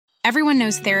Everyone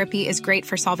knows therapy is great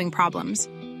for solving problems,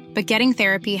 but getting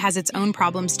therapy has its own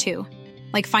problems too,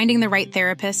 like finding the right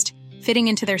therapist, fitting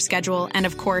into their schedule, and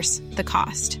of course, the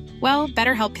cost. Well,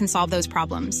 BetterHelp can solve those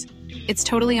problems. It's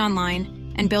totally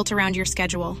online and built around your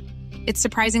schedule. It's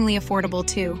surprisingly affordable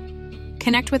too.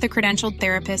 Connect with a credentialed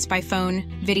therapist by phone,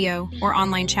 video, or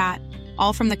online chat,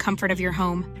 all from the comfort of your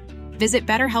home. Visit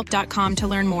BetterHelp.com to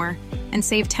learn more and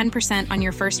save 10% on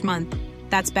your first month.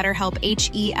 That's BetterHelp,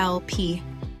 H-E-L-P.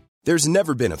 There's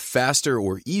never been a faster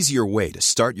or easier way to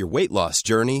start your weight loss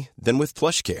journey than with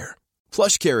PlushCare.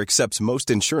 PlushCare accepts most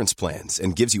insurance plans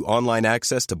and gives you online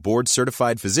access to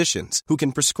board-certified physicians who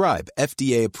can prescribe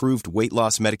FDA-approved weight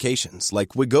loss medications like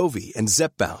Wegovy and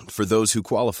Zepbound for those who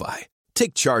qualify.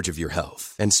 Take charge of your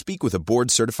health and speak with a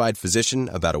board-certified physician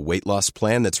about a weight loss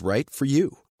plan that's right for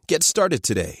you. Get started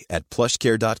today at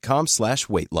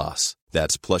plushcare.com/weight loss.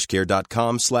 That's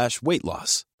plushcare.com/weight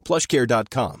loss.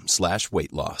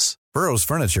 plushcare.com/weight loss. Burrow's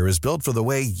furniture is built for the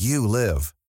way you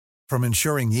live. From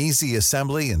ensuring easy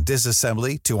assembly and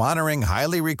disassembly to honoring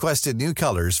highly requested new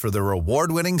colors for their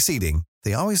award-winning seating,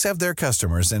 they always have their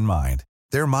customers in mind.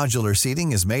 Their modular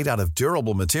seating is made out of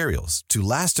durable materials to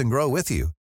last and grow with you.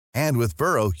 And with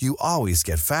Burrow, you always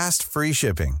get fast, free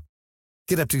shipping.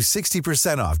 Get up to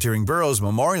 60% off during Burrow's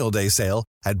Memorial Day sale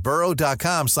at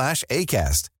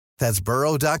burrow.com/ACAST. That's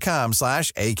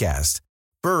burrow.com/ACAST.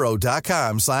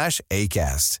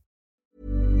 burrow.com/ACAST.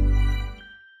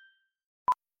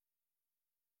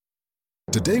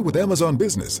 Today with Amazon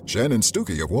Business, Shannon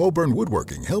Stuckey of Walburn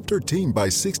Woodworking helped her team buy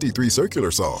 63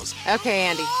 circular saws. Okay,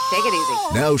 Andy, take it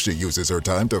easy. Now she uses her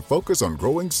time to focus on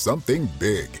growing something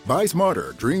big. Buy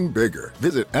smarter, dream bigger.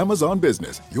 Visit Amazon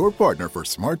Business, your partner for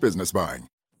smart business buying.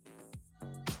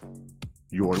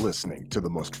 You're listening to the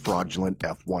most fraudulent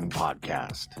F1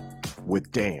 podcast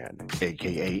with Dan,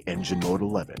 a.k.a. Engine Mode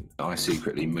 11. I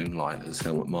secretly moonlight as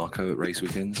Helmut Marko at race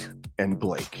weekends. And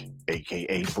Blake,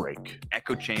 a.k.a. Break.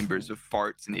 Echo chambers of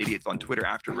farts and idiots on Twitter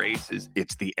after races.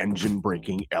 It's the Engine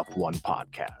Breaking F1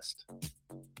 podcast.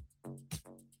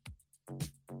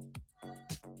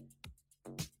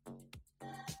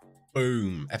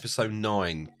 Boom. Episode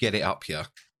 9. Get it up here.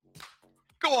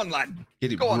 Go on, lad.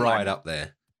 Get it Go on, right lad. up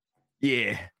there.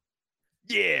 Yeah.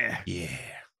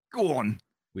 Go on.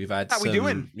 We've had How we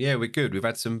doing? Yeah, we're good. We've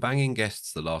had some banging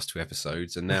guests the last 2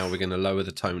 episodes, and now we're going to lower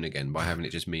the tone again by having it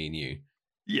just me and you.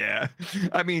 Yeah.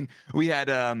 I mean, we had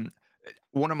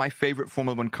one of my favorite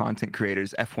Formula One content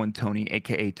creators, F1 Tony,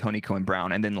 a.k.a. Tony Cohen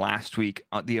Brown. And then last week,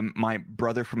 my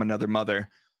brother from another mother,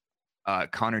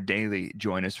 Connor Daly,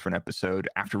 joined us for an episode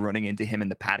after running into him in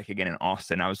the paddock again in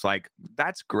Austin. I was like,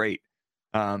 that's great.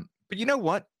 But you know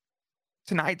what?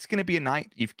 Tonight's going to be a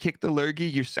night. You've kicked the lurgy.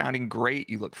 You're sounding great.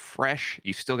 You look fresh.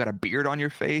 You've still got a beard on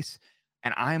your face.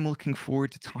 And I'm looking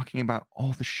forward to talking about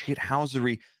all the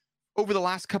shithousery over the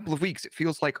last couple of weeks. It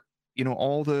feels like, you know,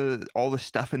 all the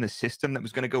stuff in the system that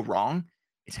was going to go wrong,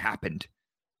 it's happened.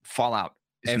 Fallout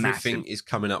is Everything massive. is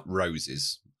coming up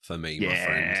roses for me, my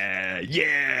friend.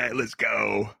 Yeah, let's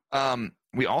go.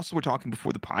 We also were talking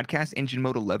before the podcast, Engine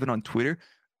Mode 11 on Twitter,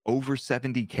 over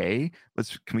 70K.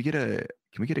 Can we get a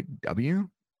W? Can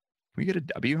we get a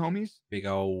W, homies? Big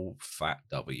old fat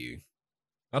W.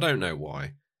 I don't know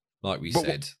why. Like we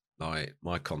said, like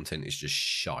my content is just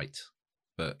shite.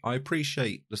 But I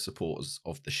appreciate the supporters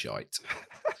of the shite.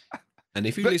 And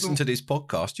if you listen to this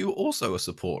podcast, you're also a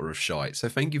supporter of shite. So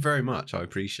thank you very much. I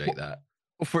appreciate that.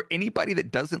 Well, for anybody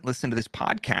that doesn't listen to this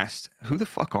podcast, who the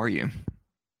fuck are you?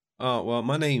 Oh, well,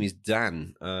 my name is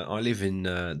Dan. I live in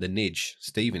the Nidge,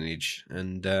 Stevenage.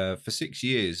 And for 6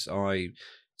 years, I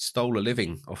stole a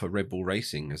living off of Red Bull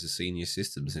Racing as a senior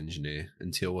systems engineer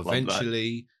until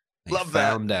eventually they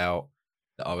found out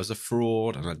that I was a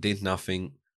fraud and I did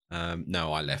nothing.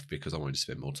 No, I left because I wanted to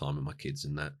spend more time with my kids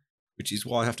and that, which is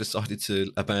why I've decided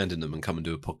to abandon them and come and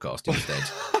do a podcast instead.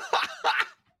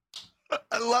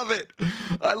 I love it.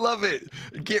 I love it.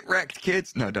 Get wrecked,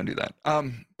 kids. No, don't do that.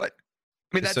 But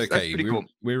I mean, that's okay. That's pretty cool.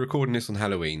 We're recording this on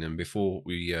Halloween, and before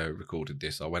we recorded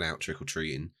this, I went out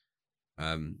trick-or-treating.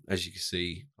 As you can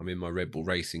see, I'm in my Red Bull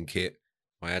Racing kit.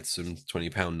 I had some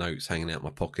 £20 notes hanging out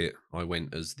my pocket. I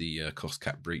went as the cost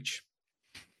cap breach.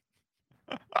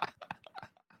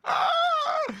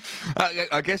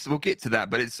 I guess we'll get to that,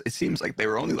 but it seems like they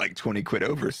were only like 20 quid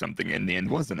over or something in the end,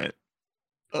 wasn't it?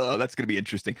 That's going to be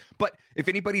interesting. But if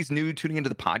anybody's new tuning into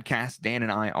the podcast, Dan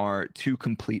and I are 2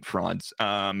 complete frauds.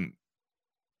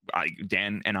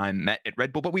 Dan and I met at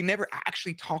Red Bull, but we never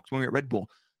actually talked when we were at Red Bull.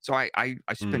 So I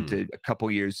spent a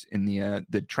couple years in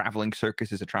the traveling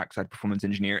circus as a trackside performance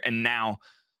engineer, and now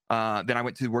then I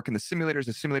went to work in the simulator as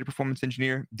a simulator performance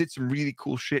engineer. Did some really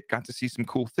cool shit. Got to see some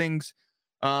cool things.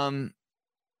 And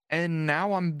And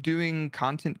now I'm doing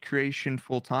content creation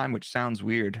full time, which sounds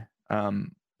weird. But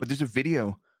there's a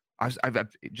video. I've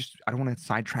just, I don't want to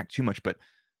sidetrack too much, but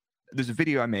there's a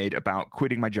video I made about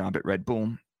quitting my job at Red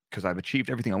Bull because I've achieved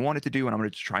everything I wanted to do and I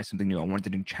wanted to try something new. I wanted to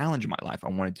do challenge in my life. I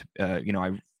wanted to,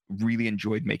 I really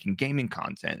enjoyed making gaming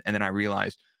content. And then I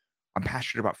realized I'm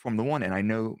passionate about Formula One and I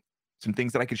know some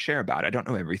things that I could share about it. I don't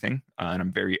know everything, and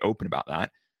I'm very open about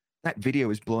that. That video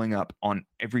is blowing up on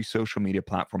every social media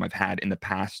platform I've had in the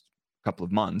past couple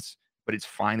of months, but it's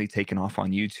finally taken off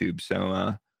on YouTube.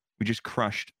 So we just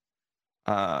crushed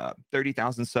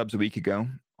 30,000 subs a week ago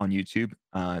on YouTube.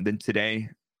 Then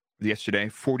yesterday,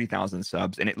 40,000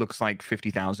 subs, and it looks like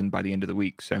 50,000 by the end of the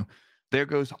week. So there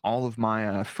goes all of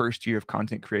my first year of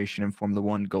content creation and Formula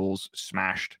One goals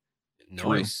smashed.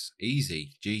 Nice,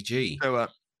 easy, GG. So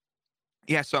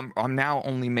yeah, so I'm now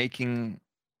only making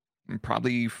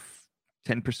probably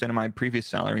 10% of my previous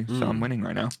salary. So I'm winning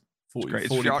right now. 40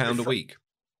 £40 a week.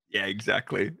 Yeah,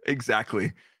 exactly. I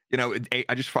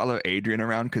just follow Adrian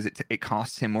around because it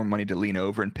costs him more money to lean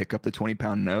over and pick up the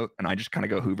 20-pound note, and I just kind of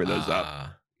go hoover those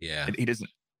up. Yeah, and he doesn't.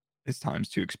 His time's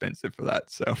too expensive for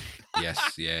that. So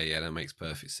yes, yeah, that makes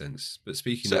perfect sense. But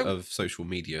speaking of social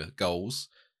media goals,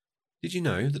 did you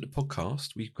know that the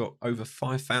podcast, we've got over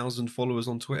 5,000 followers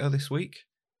on Twitter this week?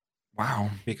 Wow.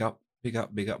 Big up.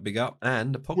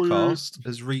 And the podcast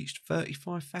has reached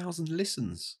 35,000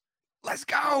 listens. Let's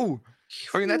go.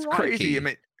 I mean, that's crazy. I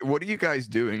mean, what are you guys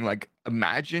doing? Like,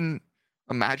 imagine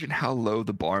how low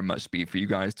the bar must be for you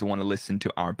guys to want to listen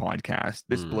to our podcast.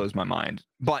 This blows my mind.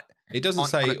 But it doesn't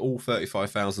say all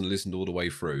 35,000 listened all the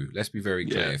way through. Let's be very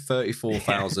clear.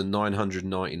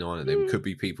 34,999 of them could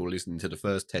be people listening to the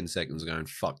first 10 seconds and going,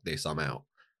 fuck this, I'm out.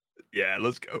 Yeah,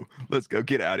 let's go.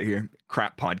 Get out of here.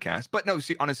 Crap podcast. But no,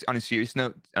 see, on a serious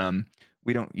note,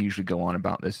 we don't usually go on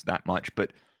about this that much,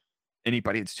 but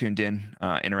anybody that's tuned in,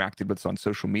 interacted with us on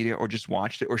social media, or just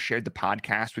watched it or shared the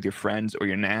podcast with your friends or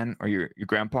your nan or your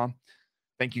grandpa,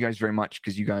 thank you guys very much,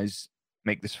 because you guys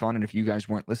make this fun. And if you guys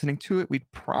weren't listening to it, we'd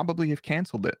probably have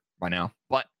canceled it by now.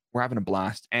 But we're having a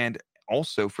blast. And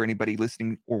also, for anybody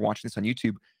listening or watching this on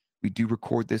YouTube, we do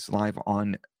record this live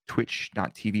on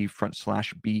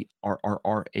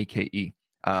twitch.tv/BRRRAKE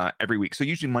every week. So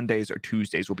usually Mondays or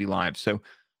Tuesdays will be live. So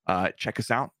check us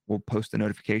out. We'll post the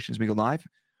notifications when we go live.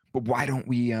 But why don't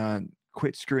we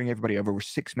quit screwing everybody over? We're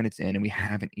 6 minutes in and we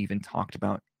haven't even talked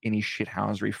about any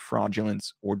shithousery,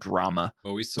 fraudulence, or drama.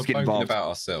 Well, we've spoken about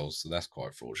ourselves, so that's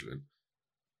quite fraudulent.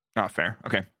 Not fair.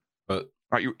 Okay. But all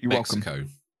right, you're Mexico. welcome.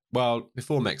 Well,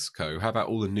 before Mexico, how about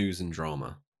all the news and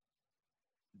drama?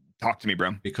 Talk to me,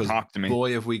 bro. Because talk to me.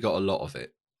 Boy, have we got a lot of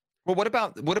it. Well, what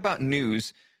about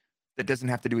news that doesn't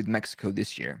have to do with Mexico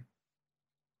this year?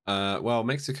 Well,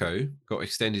 Mexico got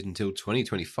extended until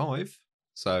 2025.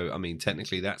 So, I mean,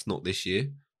 technically that's not this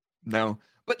year. No.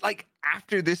 But like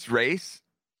after this race,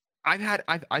 I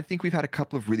think we've had a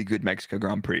couple of really good Mexico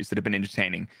Grand Prix that have been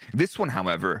entertaining. This one,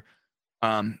 however,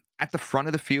 at the front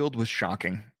of the field was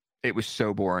shocking. It was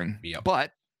so boring. Yep.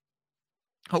 But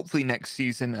hopefully next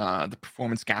season, the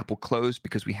performance gap will close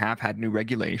because we have had new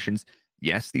regulations.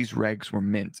 Yes, these regs were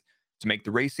meant to make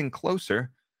the racing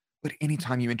closer, but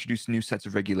anytime you introduce new sets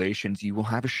of regulations, you will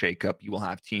have a shakeup. You will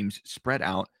have teams spread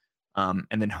out. And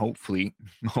then hopefully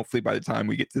by the time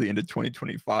we get to the end of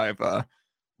 2025,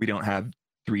 we don't have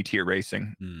 3-tier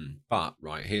racing. But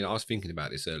right here, I was thinking about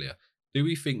this earlier. Do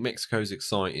we think Mexico's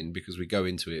exciting because we go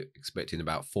into it expecting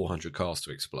about 400 cars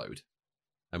to explode?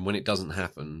 And when it doesn't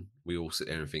happen, we all sit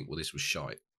there and think, well, this was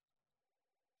shite.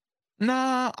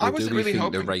 Nah, I wasn't really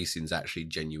hoping. The racing's actually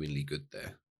genuinely good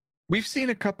there? We've seen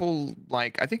a couple, I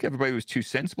think everybody was too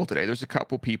sensible today. There's a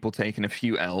couple people taking a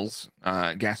few L's,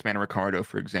 Gasman and Ricardo,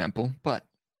 for example. But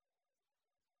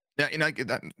yeah,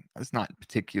 that's not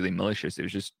particularly malicious. It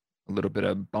was just a little bit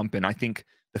of bumping. I think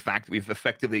the fact that we've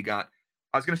effectively got,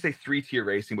 I was going to say 3-tier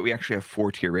racing, but we actually have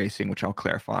 4-tier racing, which I'll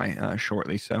clarify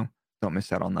shortly. So don't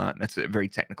miss out on that. That's a very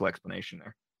technical explanation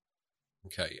there.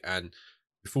 Okay. And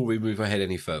before we move ahead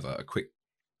any further, a quick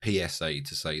PSA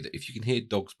to say that if you can hear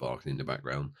dogs barking in the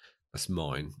background, that's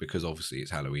mine, because obviously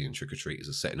it's Halloween and trick-or-treaters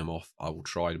are setting them off. I will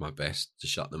try my best to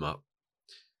shut them up,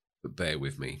 but bear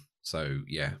with me. So,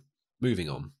 yeah, moving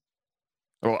on.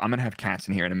 Well, I'm going to have cats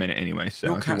in here in a minute anyway. So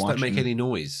your cats don't make any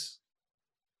noise.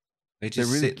 They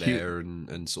just really sit there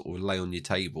and sort of lay on your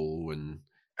table and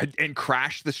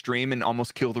crash the stream and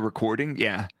almost kill the recording.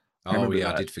 Yeah. Oh,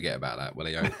 yeah, I did forget about that.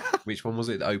 Well, which one was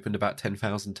it that opened about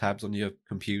 10,000 tabs on your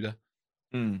computer?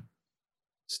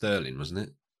 Sterling, wasn't it?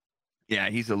 Yeah,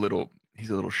 he's a little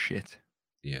shit.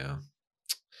 Yeah.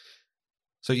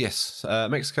 So yes,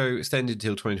 Mexico extended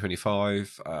till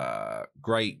 2025.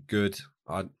 Great, good.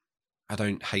 I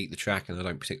don't hate the track, and I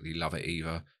don't particularly love it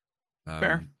either.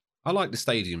 Fair. I like the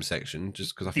stadium section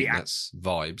just because I think The that's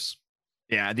vibes.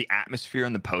 Yeah, the atmosphere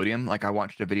on the podium. Like I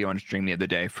watched a video on stream the other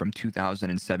day from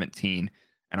 2017,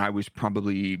 and I was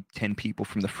probably 10 people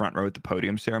from the front row at the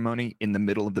podium ceremony in the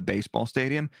middle of the baseball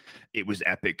stadium. It was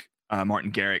epic.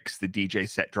 Martin Garrix, the DJ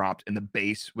set dropped, and the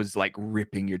bass was like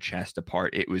ripping your chest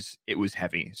apart. It was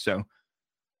heavy. So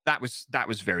that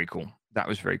was very cool. That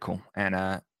was very cool.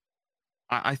 And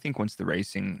I think once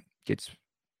the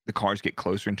cars get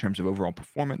closer in terms of overall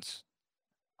performance,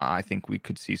 I think we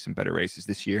could see some better races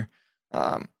this year.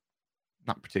 Um,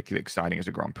 Not particularly exciting as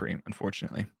a Grand Prix,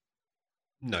 unfortunately.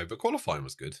 No, but qualifying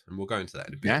was good, and we'll go into that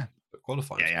in a bit. Yeah. But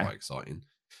qualifying was quite exciting.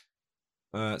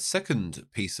 Second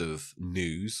piece of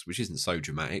news, which isn't so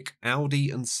dramatic, Audi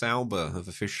and Sauber have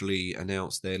officially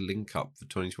announced their link up for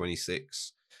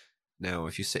 2026. Now,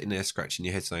 if you're sitting there scratching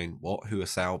your head saying, what, who are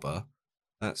Sauber?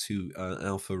 That's who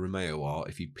Alfa Romeo are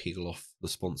if you peel off the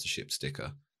sponsorship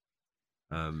sticker.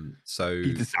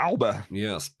 Peter Sauber.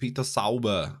 Yes, Peter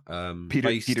Sauber.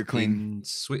 Based Peter Clean. in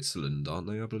Switzerland, aren't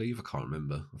they? I believe. I can't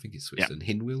remember. I think it's Switzerland.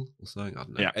 Yeah. Hinwil or something. I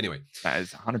don't know. Yeah. Anyway, that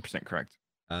is 100% correct.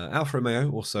 Alfa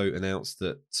Romeo also announced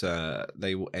that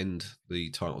they will end the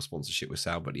title sponsorship with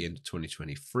Sauber at the end of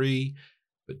 2023.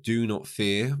 But do not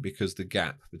fear, because the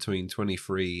gap between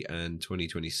 23 and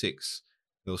 2026,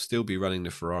 they'll still be running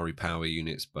the Ferrari power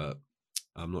units, but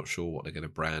I'm not sure what they're going to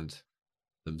brand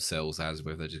themselves as,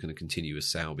 whether they're just going to continue as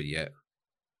Sauber yet.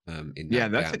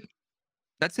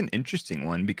 That's an interesting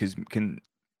one, because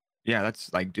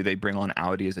that's like, do they bring on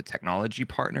Audi as a technology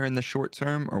partner in the short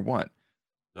term or what?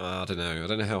 I don't know. I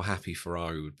don't know how happy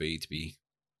Ferrari would be to be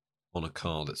on a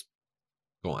car that's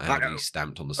got Audi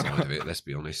stamped on the side of it. Let's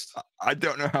be honest. I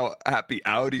don't know how happy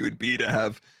Audi would be to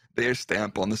have their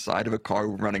stamp on the side of a car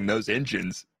running those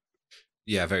engines.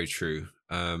 Yeah, very true.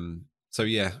 Audi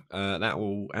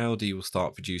will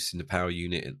start producing the power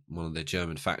unit at one of their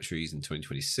German factories in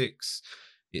 2026.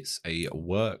 It's a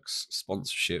works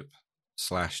sponsorship /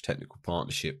 technical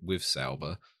partnership with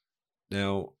Sauber.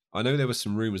 Now, I know there were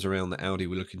some rumours around that Audi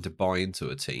were looking to buy into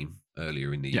a team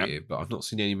earlier in the year, but I've not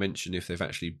seen any mention if they've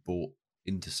actually bought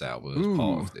into Sauber as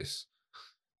part of this.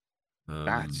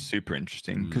 That's super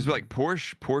interesting, because like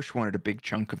Porsche wanted a big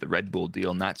chunk of the Red Bull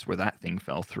deal, and that's where that thing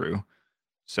fell through.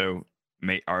 So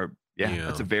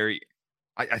that's a very.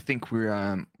 I think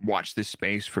we're watch this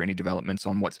space for any developments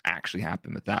on what's actually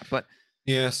happened with that. But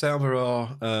yeah, Sauber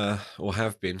are or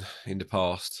have been in the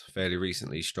past, fairly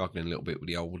recently, struggling a little bit with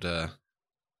the old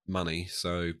money.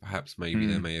 So perhaps maybe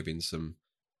there may have been some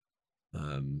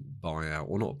buyout,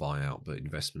 or not buyout, but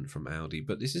investment from Audi.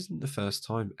 But this isn't the first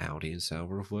time Audi and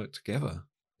Sauber have worked together.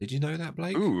 Did you know that,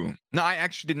 Blake? Ooh, no, I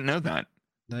actually didn't know that.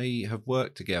 They have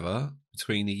worked together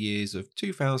between the years of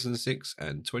 2006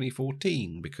 and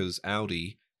 2014, because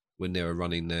Audi, when they were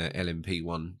running their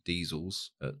LMP1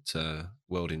 diesels at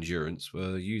World Endurance,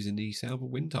 were using the Sauber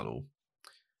wind tunnel.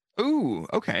 Ooh,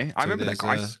 okay. So I remember there's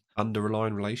that.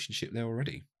 Underlying relationship there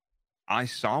already. I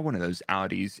saw one of those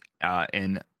Audis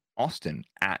in Austin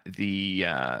at the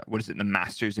the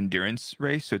Masters Endurance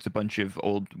race. So it's a bunch of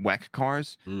old WEC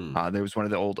cars. There was one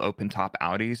of the old open top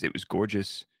Audis. It was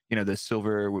gorgeous. You know, the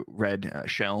silver red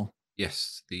shell.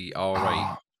 Yes, the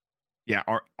R8. Yeah,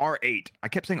 R8. I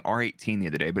kept saying R18 the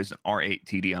other day, but it's an R8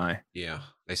 TDI. Yeah,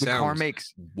 the car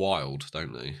makes wild,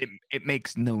 don't they? It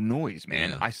makes no noise,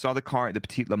 man. Yeah. I saw the car at the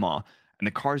Petit Le Mans, and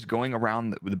the car's going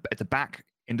around at the back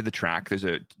into the track. There's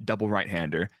a double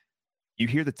right-hander. You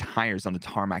hear the tires on the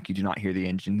tarmac. You do not hear the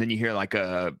engine. Then you hear like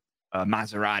a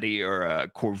Maserati or a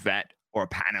Corvette or a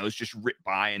Panos just rip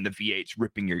by, and the V8's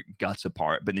ripping your guts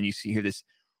apart. But then you hear this,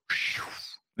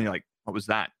 and you're like, what was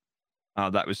that?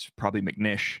 That was probably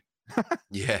McNish.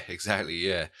 Yeah, exactly.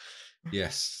 Yeah.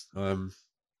 Yes.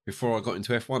 Before I got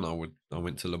into F1, I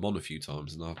went to Le Mans a few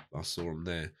times, and I saw them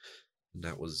there, and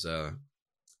that was an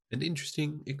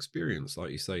interesting experience.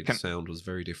 Like you say, the sound was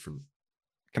very different.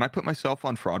 Can I put myself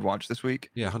on fraud watch this week?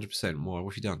 Yeah, 100%. Why?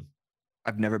 What have you done?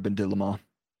 I've never been to Le Mans.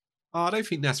 I don't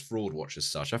think that's fraud watch as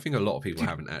such. I think a lot of people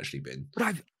haven't actually been.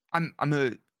 But I'm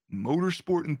a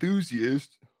motorsport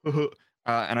enthusiast.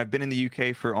 And I've been in the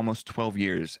UK for almost 12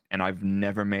 years, and I've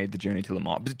never made the journey to Le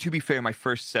Mans. But to be fair, my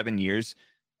first 7 years,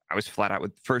 I was flat out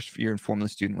with first year in Formula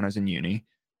student when I was in uni.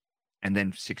 And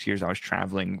then 6 years, I was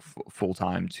traveling full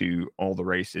time to all the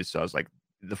races. So I was like,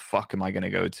 the fuck am I going to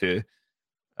go to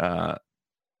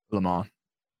Le Mans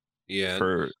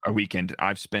for a weekend?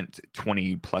 I've spent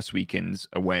 20 plus weekends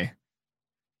away.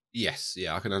 Yes,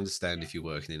 yeah, I can understand if you're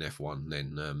working in F1,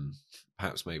 then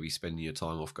perhaps maybe spending your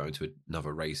time off going to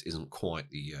another race isn't quite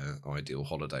the ideal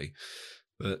holiday.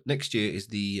 But next year is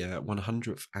the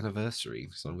 100th anniversary,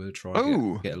 so I'm going to try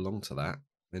get along to that.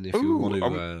 And if you want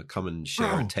to come and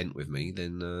share a tent with me,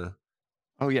 then...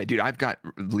 oh, yeah, dude, I've got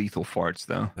lethal farts,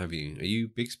 though. Have you? Are you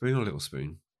big spoon or little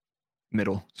spoon?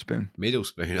 Middle spoon. Middle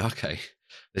spoon, okay.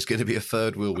 There's going to be a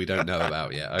third wheel we don't know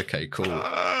about yet. Okay, cool.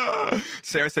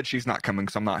 Sarah said she's not coming,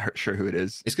 so I'm not sure who it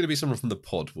is. It's going to be someone from the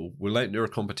pod. We'll enter a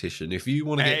competition. If you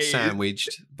want to get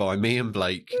sandwiched by me and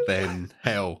Blake, then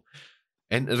hell,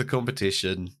 enter the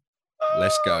competition.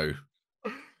 Let's go.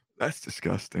 That's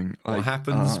disgusting. What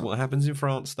happens in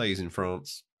France stays in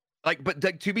France.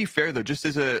 But to be fair, though, just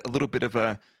as a little bit of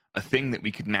a thing that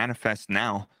we could manifest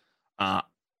now,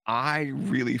 I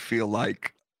really feel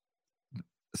like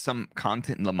some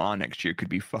content in Le Mans next year could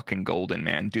be fucking golden,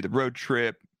 man. Do the road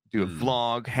trip, do a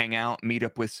vlog, hang out, meet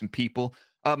up with some people.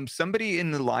 Somebody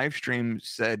in the live stream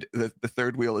said that the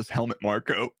third wheel is Helmut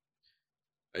Marko.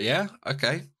 Yeah,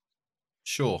 okay.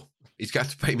 Sure. He's got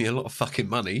to pay me a lot of fucking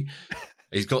money.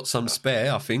 He's got some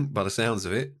spare, I think, by the sounds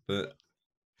of it. But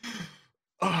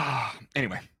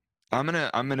anyway, I'm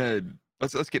gonna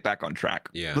let's get back on track.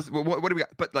 Yeah. What do we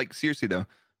got? But like seriously though,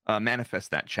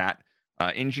 manifest that chat.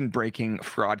 Engine braking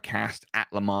fraudcast at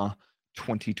Le Mans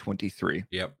 2023.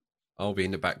 Yep. I'll be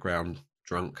in the background,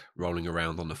 drunk, rolling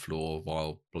around on the floor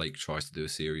while Blake tries to do a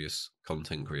serious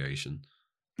content creation.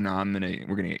 No,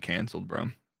 we're gonna get cancelled,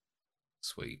 bro.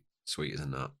 Sweet as a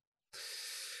nut.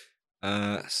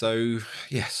 So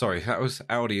yeah, sorry, that was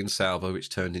Audi and Salvo, which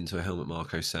turned into a Helmut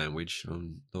Marko sandwich.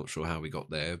 I'm not sure how we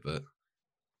got there, but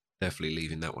definitely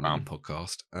leaving that one in the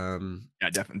podcast. Yeah,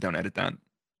 definitely don't edit that.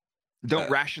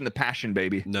 Don't ration the passion,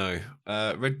 baby. No.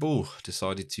 Red Bull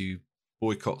decided to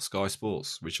boycott Sky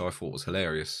Sports, which I thought was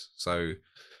hilarious. So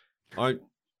I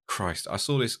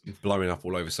saw this blowing up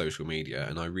all over social media,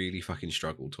 and I really fucking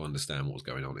struggled to understand what was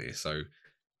going on here. So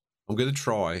I'm going to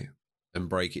try and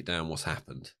break it down what's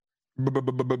happened.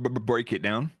 Break it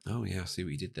down. Oh yeah, I see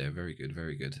what you did there. Very good,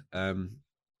 very good.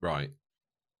 Right.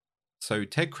 So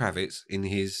Ted Kravitz, in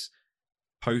his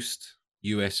post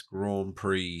US Grand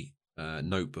Prix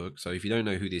notebook. So if you don't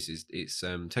know who this is, it's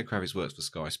Ted Kravitz works for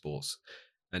Sky Sports,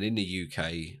 and in the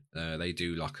UK they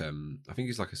do like I think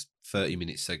it's like a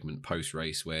 30-minute segment post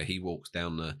race where he walks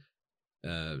down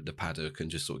the paddock and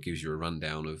just sort of gives you a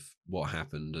rundown of what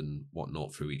happened and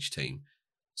whatnot through each team.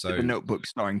 So the notebook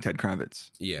starring Ted Kravitz.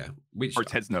 Yeah, or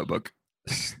Ted's Notebook.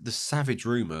 The savage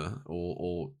rumor,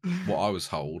 or what I was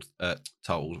told,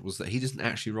 was that he doesn't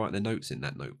actually write the notes in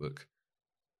that notebook.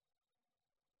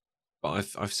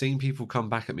 But I've seen people come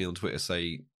back at me on Twitter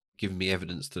giving me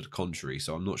evidence to the contrary,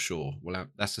 so I'm not sure. Well,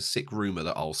 that's a sick rumor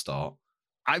that I'll start.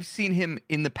 I've seen him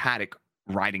in the paddock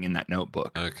writing in that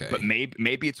notebook. Okay, but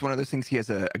maybe it's one of those things. He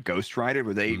has a ghostwriter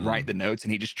where they write the notes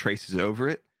and he just traces over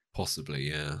it. Possibly,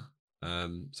 yeah.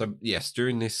 So yes,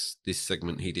 during this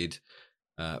segment he did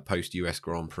post US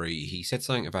Grand Prix, he said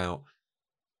something about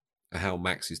how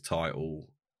Max's title,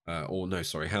 how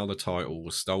the title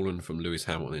was stolen from Lewis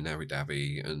Hamilton in Abu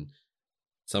Dhabi, and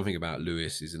something about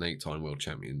Lewis is an 8-time world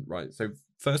champion. Right. So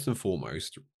first and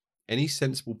foremost, any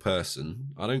sensible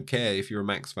person, I don't care if you're a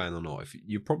Max fan or not, if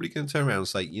you're probably going to turn around and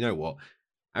say, you know what,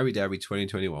 Abu Dhabi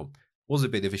 2021 was a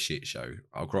bit of a shit show.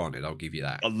 Granted, I'll give you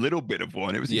that. A little bit of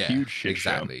one. It was a huge shit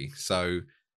show. Exactly. So,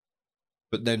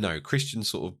 but then no, Christian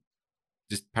sort of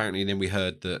just apparently then we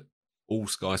heard that all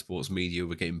Sky Sports media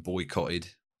were getting boycotted.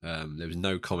 There was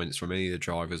no comments from any of the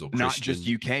drivers or Christian. Not just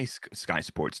UK Sky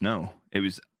Sports, no. It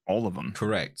was all of them.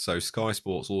 Correct. So Sky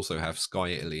Sports also have Sky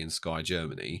Italy and Sky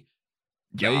Germany.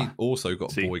 Yeah. They also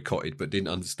got boycotted but didn't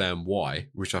understand why,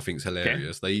 which I think is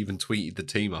hilarious. Okay. They even tweeted the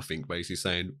team, I think, basically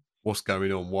saying, what's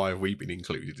going on? Why have we been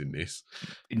included in this?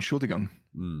 Entschuldigung.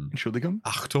 Entschuldigung.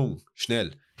 Achtung,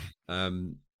 schnell.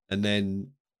 And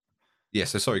then,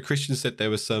 so sorry, Christian said there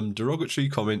were some derogatory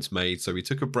comments made, so we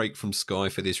took a break from Sky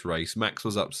for this race. Max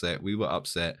was upset, we were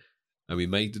upset, and we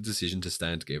made the decision to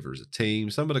stand together as a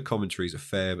team. Some of the commentaries are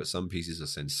fair, but some pieces are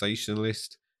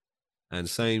sensationalist. And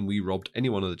saying we robbed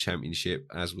anyone of the championship,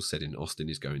 as was said in Austin,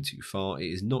 is going too far. It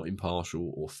is not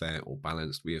impartial or fair or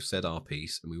balanced. We have said our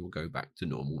piece and we will go back to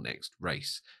normal next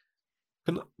race.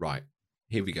 Right,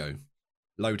 here we go.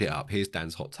 Load it up. Here's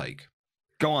Dan's hot take.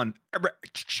 Go on. I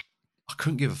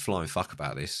couldn't give a flying fuck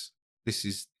about this. This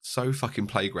is so fucking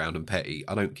playground and petty.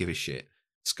 I don't give a shit.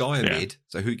 Sky are mid,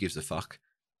 so who gives a fuck?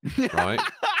 Right?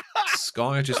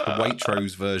 Sky are just the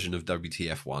Waitrose version of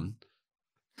WTF1.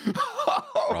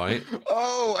 Right?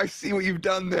 Oh, I see what you've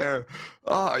done there.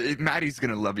 Oh, Maddie's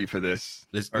gonna love you for this.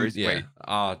 I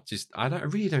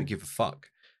really don't give a fuck.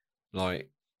 Like,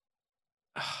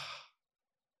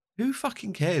 who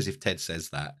fucking cares if Ted says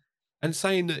that? And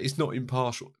saying that it's not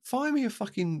impartial. Find me a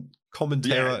fucking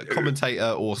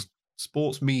commentator or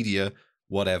sports media,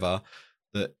 whatever,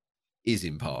 that is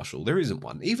impartial. There isn't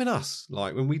one. Even us,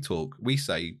 like when we talk, we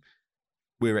say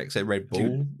we're ex Red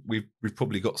Bull. We've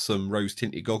probably got some rose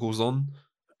tinted goggles on.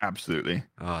 Absolutely.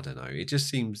 I don't know. It just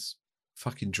seems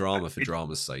fucking drama for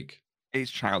drama's sake. It's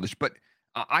childish, but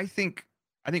I think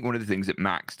one of the things that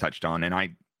Max touched on, and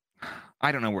I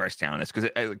don't know where I stand on this because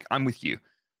I'm with you.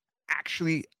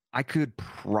 Actually, I could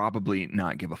probably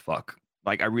not give a fuck.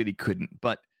 Like I really couldn't.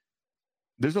 But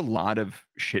there's a lot of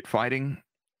shit fighting,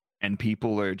 and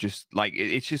people are just like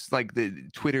it's just like the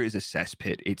Twitter is a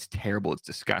cesspit. It's terrible. It's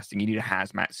disgusting. You need a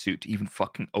hazmat suit to even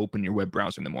fucking open your web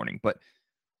browser in the morning. But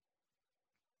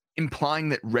implying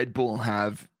that Red Bull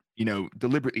have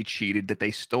deliberately cheated, that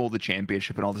they stole the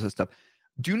championship and all this other stuff.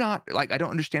 Do not I don't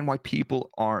understand why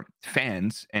people are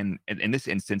fans. And in this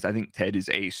instance, I think Ted is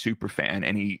a super fan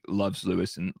and he loves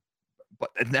Lewis, and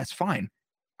that's fine.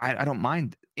 I don't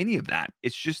mind any of that.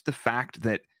 It's just the fact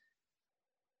that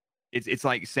it's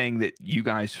like saying that you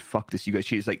guys fuck this, you guys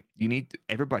cheat. It's like you need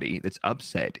everybody that's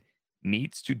upset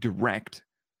needs to direct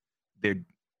their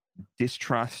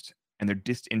distrust and their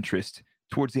disinterest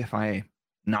towards the FIA,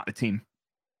 not the team.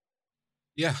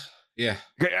 Yeah.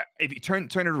 If you turn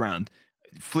it around,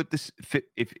 flip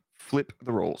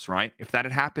the roles, right? If that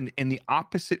had happened in the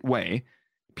opposite way,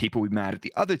 people would be mad at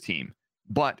the other team.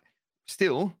 But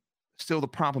still the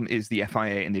problem is the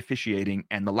FIA and the officiating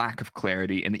and the lack of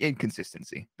clarity and the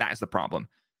inconsistency. That is the problem.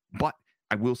 But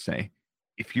I will say,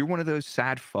 if you're one of those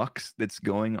sad fucks that's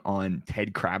going on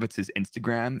Ted Kravitz's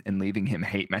Instagram and leaving him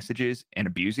hate messages and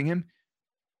abusing him,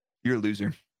 you're a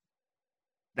loser.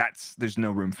 There's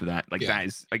no room for that. That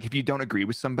is like, if you don't agree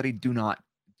with somebody, do not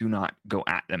go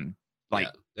at them.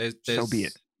 So be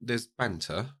it. There's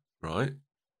banter, right?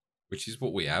 Which is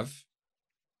what we have.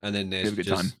 And then there's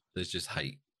just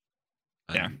hate.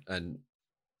 And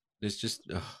there's just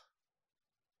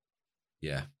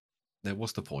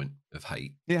what's the point of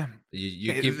hate? Yeah.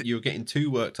 You're getting too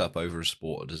worked up over a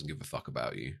sport that doesn't give a fuck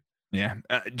about you. Yeah.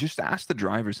 Just ask the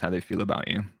drivers how they feel about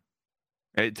you.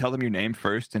 Tell them your name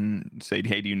first and say,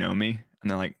 hey, do you know me? And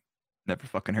they're like, never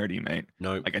fucking heard of you, mate.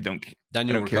 No. I don't.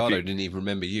 Daniel Ricciardo didn't even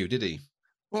remember you, did he?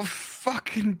 Well,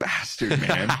 fucking bastard,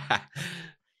 man.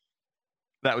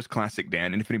 That was classic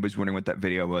Dan. And if anybody's wondering what that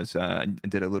video was, I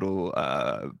did a little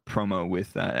promo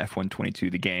with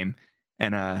F122, the game,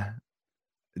 and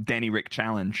Danny Rick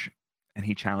challenge. And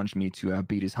he challenged me to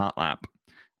beat his hot lap.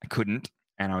 I couldn't,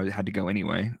 and I had to go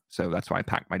anyway. So that's why I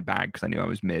packed my bag, because I knew I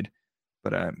was mid.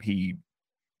 But he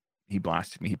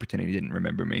blasted me. He pretended he didn't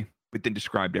remember me, but then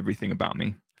described everything about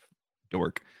me.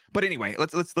 Dork. But anyway,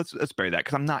 let's bury that,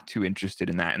 because I'm not too interested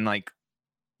in that. And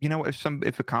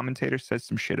if a commentator says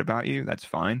some shit about you, that's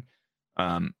fine.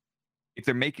 If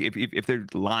they're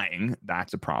lying,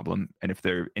 that's a problem. And if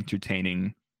they're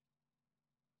entertaining,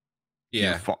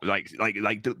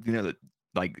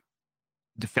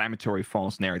 defamatory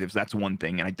false narratives, that's one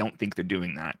thing. And I don't think they're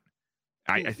doing that.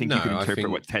 I think you can interpret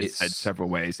what Ted said several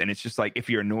ways. And it's just like, if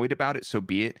you're annoyed about it, so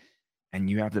be it. And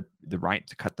you have the right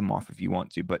to cut them off if you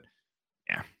want to. But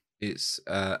yeah. It's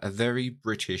a very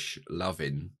British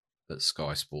loving at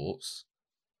Sky Sports.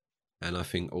 And I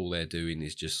think all they're doing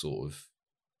is just sort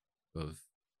of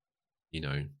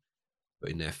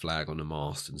putting their flag on the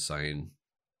mast and saying,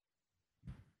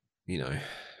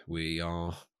 we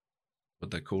are,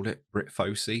 what they called it? Brit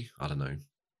Fossey? I don't know.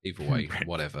 Either way,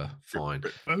 whatever, fine.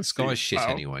 Sky's shit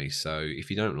anyway, so if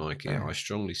you don't like it, I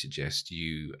strongly suggest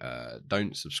you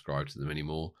don't subscribe to them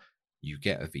anymore. You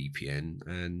get a VPN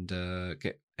and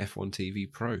get F1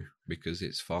 TV Pro, because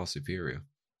it's far superior.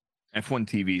 F1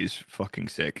 TV is fucking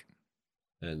sick.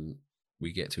 And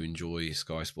we get to enjoy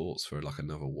Sky Sports for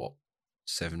another,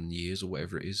 7 years or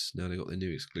whatever it is. Now they got their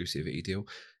new exclusivity deal.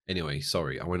 Anyway,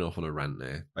 sorry, I went off on a rant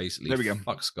there. Basically, there we go.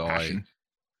 Fuck Sky, Passion.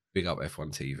 Big up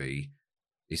F1 TV.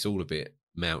 It's all a bit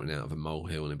mountain out of a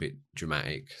molehill and a bit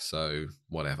dramatic, so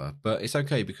whatever. But it's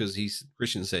okay, because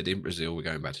Christian said in Brazil we're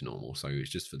going back to normal, so it's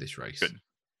just for this race. Good.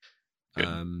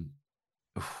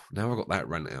 Now I've got that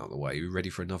rant out of the way. Are you ready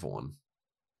for another one?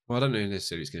 Well, I don't know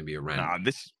necessarily it's going to be a rant. Nah,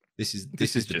 this is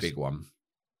the big one,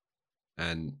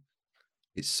 and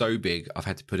it's so big I've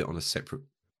had to put it on a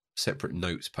separate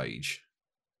notes page.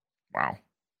 Wow.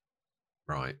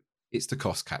 Right. It's the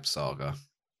cost cap saga.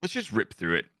 Let's just rip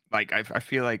through it. Like I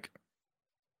feel like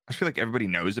everybody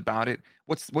knows about it.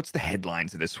 What's the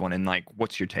headlines of this one, and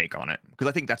what's your take on it? Because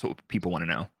I think that's what people want to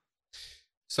know.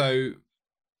 So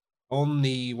on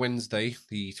the Wednesday,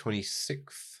 the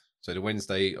 26th, so the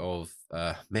Wednesday of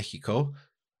Mexico,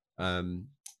 the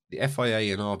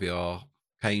FIA and RBR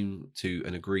came to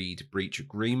an agreed breach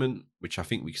agreement, which I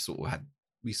think we sort of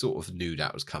knew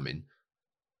that was coming.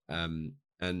 And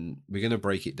we're going to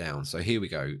break it down. So here we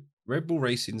go. Red Bull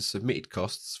Racing's submitted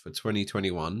costs for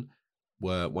 2021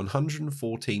 were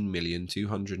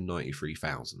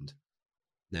 114,293,000.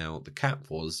 Now the cap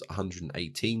was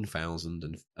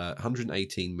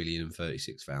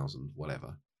 118,036,000,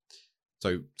 whatever.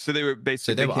 So they were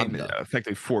basically they were came under.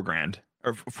 Effectively $4,000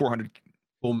 or 400.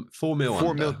 4 mil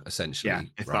under, essentially. Yeah,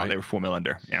 I thought they were 4 mil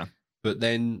under. Yeah. But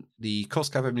then the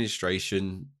Cost Cap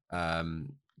Administration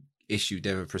issued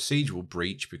them a procedural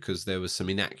breach because there was some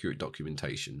inaccurate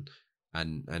documentation,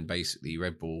 and basically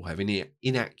Red Bull have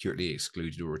inaccurately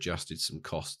excluded or adjusted some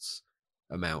costs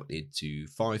amounted to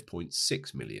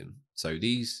 5.6 million. So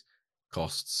these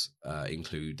costs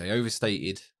include, they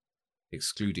overstated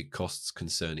excluded costs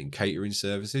concerning catering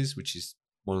services, which is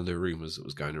one of the rumours that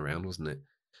was going around, wasn't it?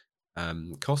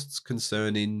 Costs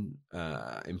concerning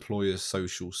employers'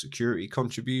 social security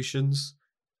contributions.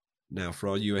 Now, for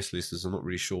our US listeners, I'm not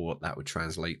really sure what that would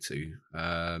translate to.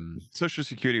 Social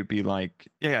security would be like,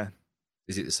 yeah.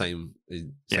 Is it the same?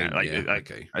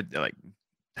 Okay. Like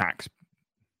tax.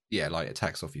 Yeah, like a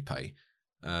tax off your pay.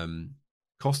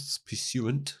 Costs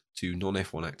pursuant to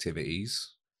non-F1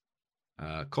 activities.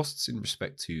 Costs in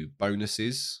respect to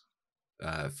bonuses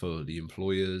for the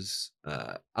employers.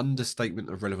 Understatement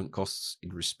of relevant costs in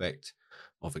respect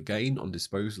of a gain on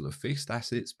disposal of fixed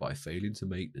assets by failing to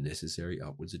make the necessary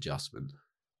upwards adjustment.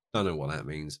 Don't know what that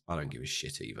means. I don't give a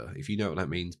shit either. If you know what that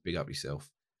means, big up yourself.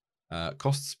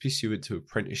 Costs pursuant to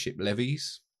apprenticeship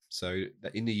levies. So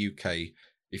in the UK,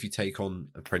 if you take on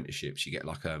apprenticeships, you get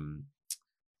like a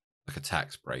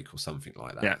tax break or something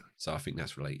like that. Yeah. So I think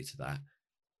that's related to that.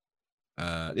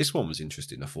 This one was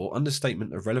interesting, I thought.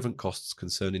 Understatement of relevant costs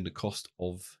concerning the cost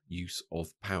of use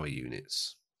of power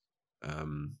units.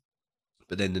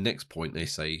 But then the next point, they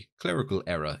say clerical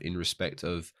error in respect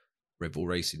of Red Bull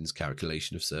Racing's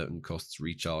calculation of certain costs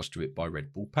recharged to it by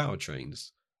Red Bull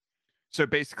powertrains. So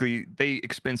basically, they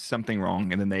expensed something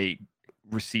wrong, and then they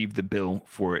received the bill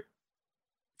for it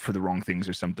for the wrong things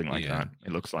or something like that.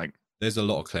 It looks like there's a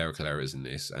lot of clerical errors in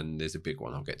this, and there's a big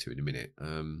one I'll get to in a minute.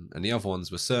 And the other ones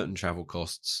were certain travel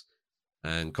costs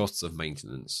and costs of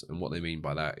maintenance. And what they mean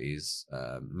by that is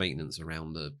maintenance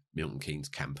around the Milton Keynes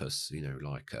campus,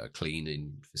 like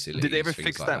cleaning facilities. Did they ever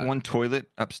fix that one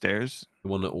toilet upstairs? The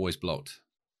one that always blocked?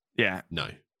 Yeah. No.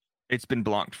 It's been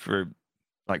blocked for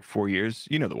like 4 years.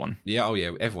 You know the one. Yeah. Oh,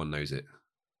 yeah. Everyone knows it.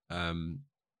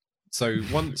 So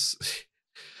once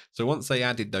they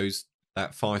added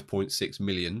that 5.6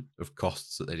 million of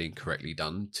costs that they'd incorrectly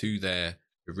done to their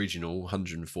original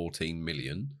 114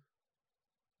 million,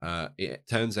 it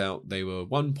turns out they were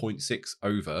 1.6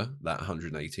 over that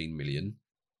 118 million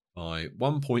by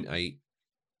 1.8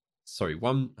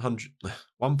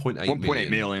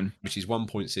 million, which is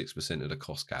 1.6% of the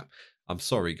cost cap. I'm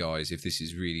sorry, guys, if this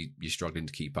is really, you're struggling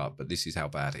to keep up, but this is how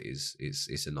bad it is.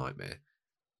 It's a nightmare.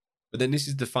 But then this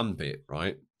is the fun bit,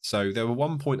 right? So they were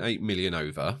 1.8 million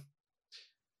over,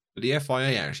 but the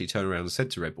FIA actually turned around and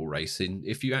said to Red Bull Racing,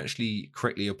 if you actually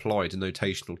correctly applied a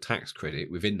notational tax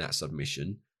credit within that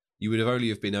submission, you would have only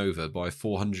have been over by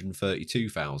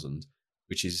 432,000,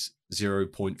 which is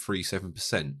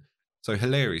 0.37%. So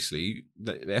hilariously,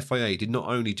 the FIA did not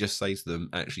only just say to them,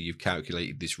 actually, you've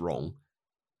calculated this wrong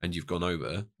and you've gone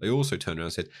over, they also turned around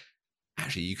and said,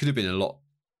 actually, you could have been a lot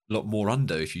more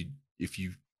under if you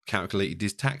calculated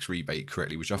this tax rebate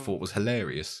correctly, which I thought was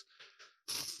hilarious.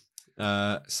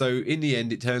 So in the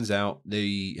end, it turns out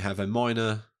they have a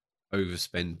minor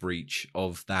overspend breach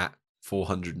of that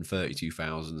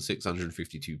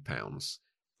 £432,652.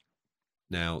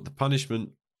 Now, the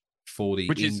punishment for the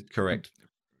incorrect...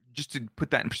 Just to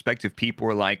put that in perspective, people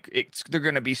are like, they're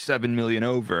going to be 7 million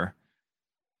over.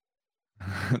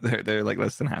 they're like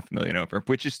less than 500,000 over,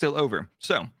 which is still over.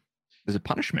 So there's a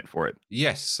punishment for it.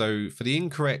 Yes. So for the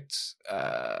incorrect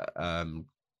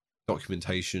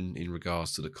documentation in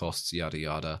regards to the costs, yada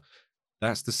yada,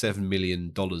 that's the $7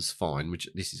 million fine. Which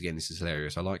this is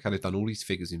hilarious. I like how they've done all these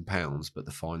figures in pounds, but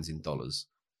the fine's in dollars.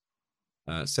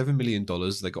 $7 million.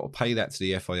 They got to pay that to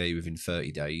the FIA within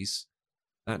 30 days.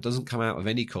 That doesn't come out of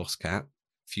any cost cap,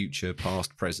 future,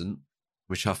 past, present,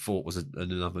 which I thought was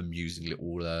another amusing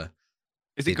little.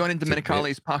 Is it going into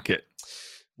Menicali's pocket?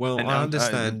 Well, I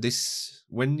understand this.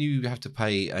 When you have to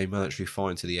pay a monetary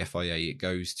fine to the FIA, it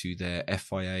goes to their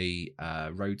FIA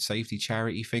road safety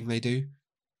charity thing they do.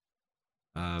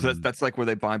 So that's like where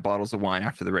they buy bottles of wine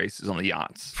after the races on the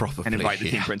yachts. Probably, and invite the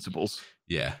team principals.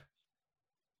 Yeah.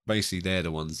 Basically, they're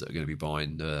the ones that are going to be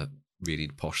buying really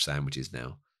posh sandwiches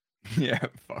now. Yeah,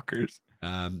 fuckers.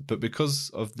 But because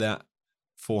of that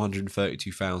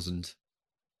 £432,000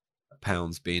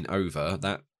 being over,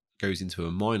 that goes into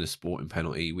a minor sporting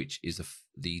penalty, which is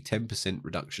the 10%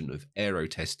 reduction of aero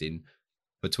testing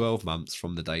for 12 months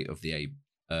from the date of the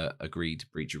agreed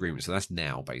breach agreement. So that's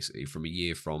now, basically, from a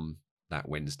year from that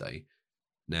Wednesday.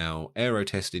 Now, aero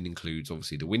testing includes,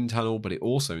 obviously, the wind tunnel, but it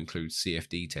also includes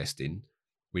CFD testing,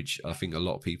 which I think a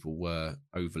lot of people were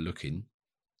overlooking.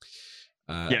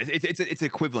 It's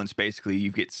equivalence, basically.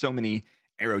 You get so many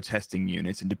aero testing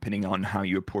units, and depending on how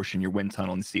you apportion your wind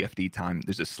tunnel and CFD time,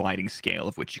 there's a sliding scale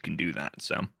of which you can do that.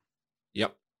 So,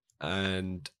 yep.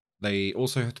 And they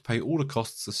also have to pay all the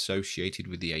costs associated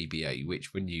with the ABA,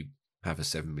 which when you have a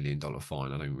 $7 million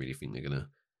fine, I don't really think they're going to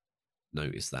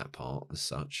notice that part as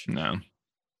such. No.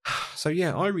 So,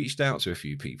 yeah, I reached out to a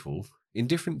few people in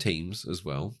different teams as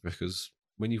well, because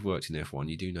when you've worked in F1,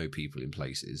 you do know people in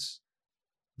places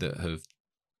that have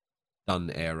done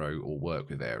aero or work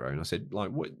with aero. And I said, like,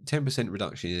 what 10%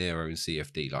 reduction in aero and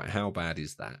CFD? Like, how bad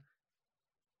is that?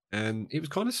 And it was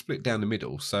kind of split down the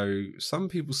middle. So some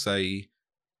people say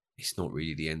it's not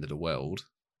really the end of the world,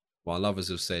 while others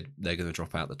have said they're going to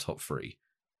drop out the top 3.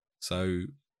 So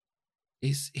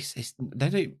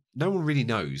no one really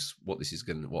knows what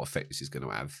effect this is going to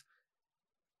have.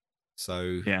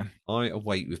 So yeah, I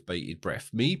await with bated breath.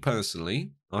 Me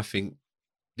personally, I think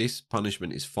this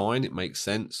punishment is fine. It makes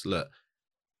sense. Look,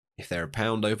 if they're a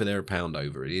pound over, they're a pound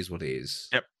over. It is what it is.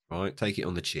 Yep. Right. Take it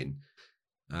on the chin.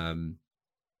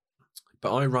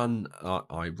 But I ran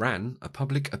a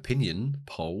public opinion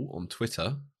poll on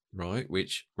Twitter, right?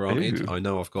 Which, granted, I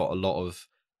know I've got a lot of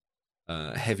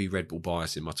heavy Red Bull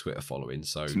bias in my Twitter following.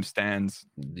 So some Stan's,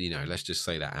 let's just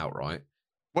say that outright.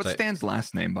 What's Stan's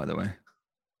last name, by the way?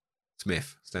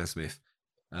 Smith, Stan Smith.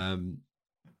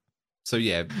 So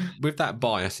yeah, with that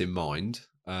bias in mind,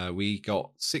 we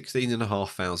got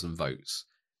 16,500 votes.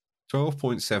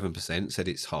 12.7% said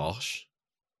it's harsh.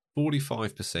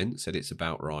 45% said it's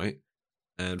about right.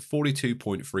 And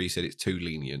 42.3% said it's too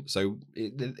lenient. So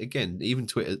again, even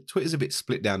Twitter's a bit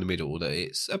split down the middle, that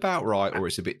it's about right or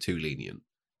it's a bit too lenient.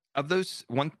 Of those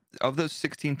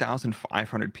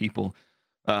 16,500 people,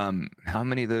 how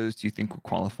many of those do you think were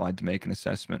qualified to make an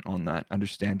assessment on that,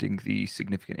 understanding the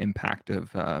significant impact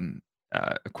of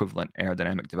equivalent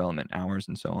aerodynamic development hours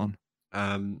and so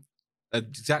on?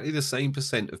 Exactly the same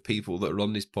percent of people that are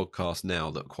on this podcast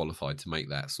now that are qualified to make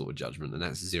that sort of judgment, and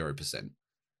that's 0%.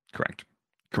 Correct.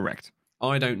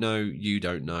 I don't know. You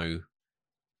don't know.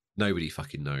 Nobody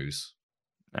fucking knows.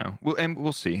 No. Well, and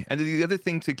we'll see. And the other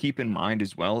thing to keep in mind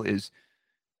as well is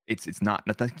it's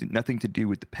nothing to do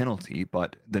with the penalty,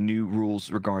 but the new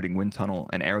rules regarding wind tunnel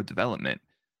and aero development.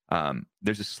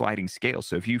 There's a sliding scale.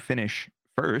 So if you finish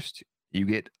first, you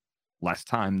get less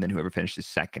time than whoever finishes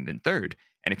second and third.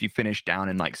 And if you finish down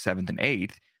in like 7th and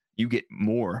 8th, you get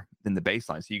more than the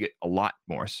baseline. So you get a lot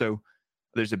more. So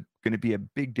there's going to be a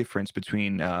big difference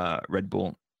between Red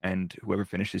Bull and whoever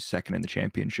finishes second in the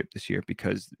championship this year,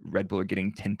 because Red Bull are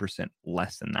getting 10%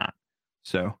 less than that.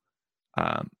 So,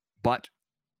 but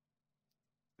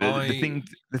the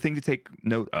thing to take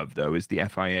note of, though, is the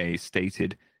FIA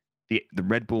stated the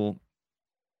Red Bull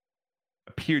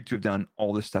appeared to have done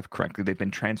all this stuff correctly. They've been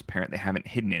transparent. They haven't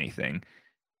hidden anything.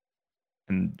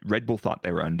 And Red Bull thought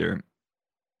they were under.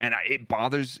 And it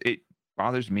bothers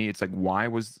me. It's like, why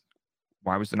was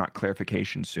there not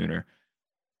clarification sooner?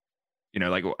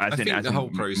 I think the whole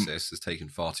process has taken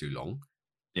far too long.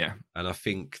 Yeah. And I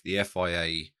think the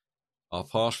FIA are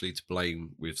partially to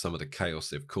blame with some of the chaos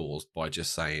they've caused by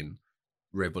just saying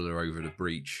Red Bull are over the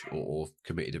breach or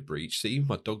committed a breach. See, even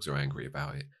my dogs are angry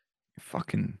about it.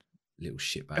 Fucking little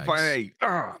shitbags. FIA.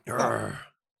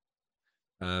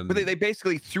 But they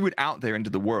basically threw it out there into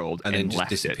the world and then just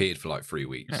left disappeared for like 3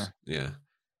 weeks. Yeah.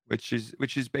 Which is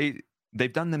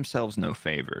they've done themselves no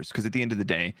favors, because at the end of the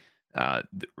day,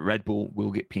 Red Bull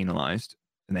will get penalized,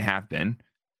 and they have been.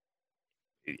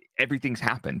 Everything's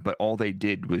happened, but all they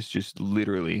did was just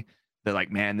literally, they're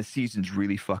like, man, the season's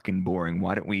really fucking boring.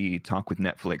 Why don't we talk with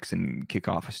Netflix and kick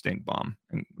off a stink bomb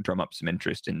and drum up some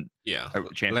interest in a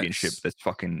championship that's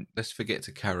fucking... Let's forget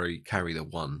to carry the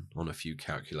one on a few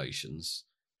calculations.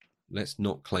 Let's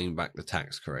not claim back the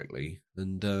tax correctly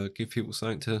and give people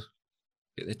something to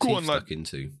get their teeth stuck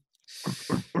into.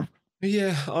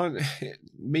 Yeah,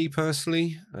 me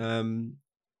personally,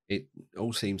 it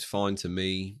all seems fine to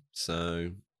me.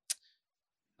 So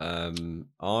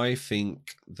I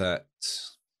think that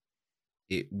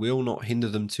it will not hinder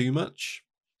them too much.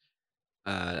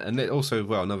 And also,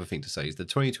 well, another thing to say is the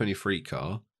 2023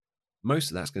 car, most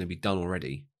of that's going to be done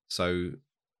already. So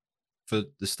for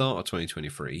the start of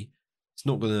 2023, it's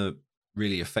not going to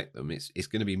really affect them. It's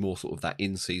going to be more sort of that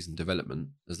in-season development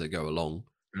as they go along.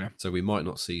 Yeah. So we might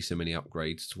not see so many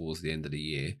upgrades towards the end of the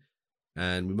year,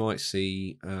 and we might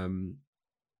see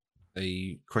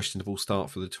a questionable start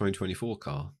for the 2024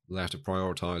 car. They'll have to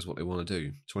prioritize what they want to do: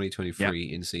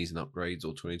 2023 in-season upgrades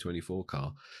or 2024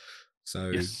 car.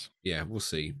 So yeah, we'll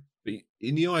see. But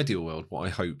in the ideal world, what I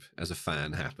hope as a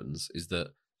fan happens is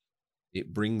that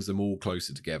it brings them all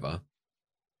closer together,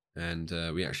 and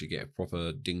we actually get a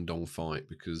proper ding-dong fight.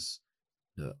 Because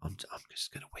I'm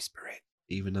just going to whisper it,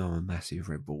 even though I'm a massive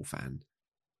Red Bull fan,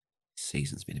 this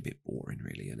season's been a bit boring,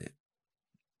 really, isn't it?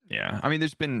 Yeah, I mean,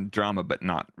 there's been drama, but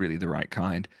not really the right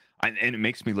kind. And it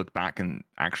makes me look back and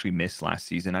actually miss last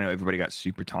season. I know everybody got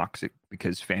super toxic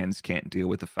because fans can't deal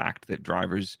with the fact that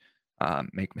drivers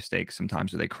make mistakes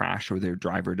sometimes, or they crash, or their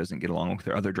driver doesn't get along with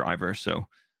their other driver. So,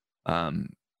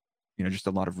 just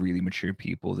a lot of really mature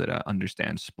people that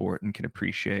understand sport and can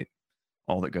appreciate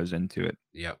all that goes into it.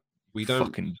 Yeah, we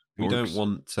don't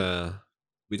want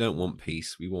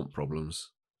peace. We want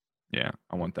problems. Yeah,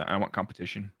 I want that. I want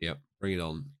competition. Yep, bring it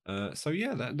on. So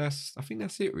yeah, I think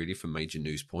that's it really for major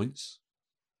news points.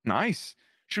 Nice.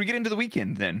 Should we get into the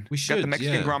weekend then? We should. Got the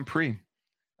Mexican Grand Prix.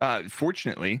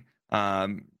 Fortunately,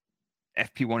 FP1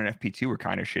 and FP2 were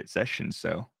kind of shit sessions,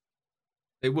 so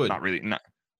they would not really.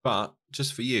 But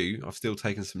just for you, I've still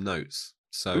taken some notes.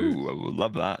 So ooh, I would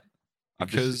love that. I've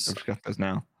just got those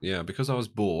now. Yeah, because I was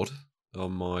bored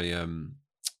on my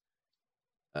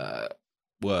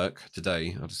work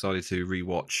today, I decided to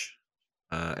rewatch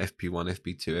FP1,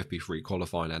 FP2, FP3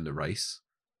 qualifying and the race.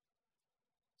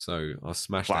 So I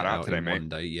smashed that out today, in one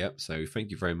day. Yep. So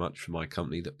thank you very much for my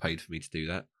company that paid for me to do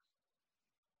that.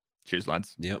 Cheers,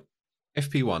 lads. Yep.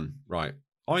 FP1, right.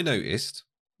 I noticed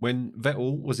when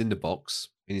Vettel was in the box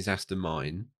in his Aston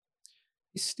Martin,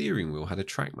 his steering wheel had a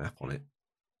track map on it.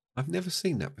 I've never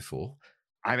seen that before.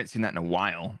 I haven't seen that in a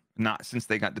while. Not since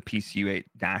they got the PCU8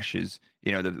 dashes,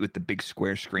 with the big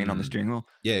square screen on the steering wheel.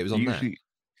 Yeah, it was on that.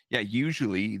 Yeah,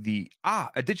 usually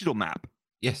a digital map.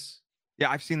 Yes.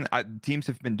 Yeah, I've seen teams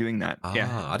have been doing that.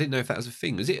 Yeah. I didn't know if that was a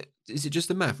thing. Is it just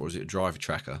a map or is it a driver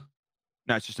tracker?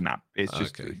 No, it's just a map. It's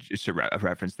just a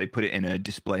reference. They put it in a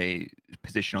display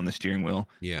position on the steering wheel.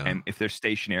 Yeah. And if they're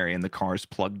stationary and the car is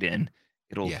plugged in,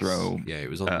 it'll throw it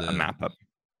was on a map up.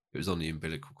 It was on the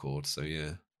umbilical cord, so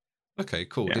yeah. Okay,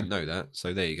 cool. Yeah. Didn't know that.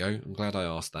 So there you go. I'm glad I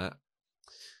asked that.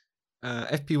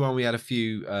 FP1, we had a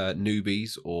few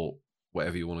newbies, or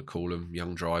whatever you want to call them,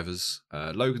 young drivers.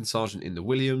 Logan Sargent in the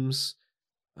Williams.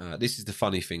 This is the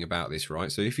funny thing about this,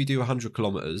 right? So if you do 100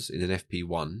 kilometers in an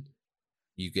FP1,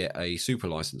 you get a super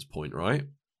license point, right?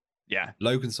 Yeah.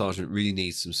 Logan Sargent really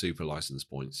needs some super license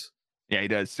points. Yeah, he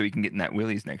does. So he can get in that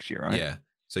Willies next year, right? Yeah.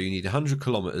 So you need 100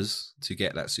 kilometers to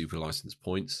get that super license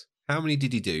points. How many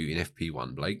did he do in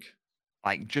FP1, Blake?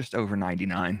 Like just over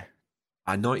 99.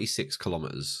 96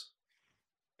 kilometers.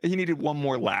 He needed one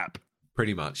more lap.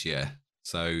 Pretty much, yeah.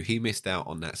 So he missed out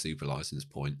on that super license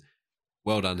point.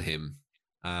 Well done him.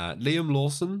 Liam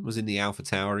Lawson was in the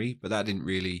AlphaTauri, but that didn't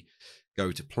really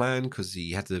go to plan because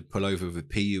he had to pull over with a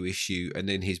PU issue, and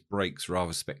then his brakes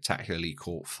rather spectacularly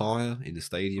caught fire in the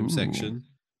stadium section.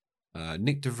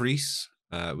 Nick De Vries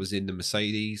was in the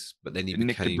Mercedes, but then he became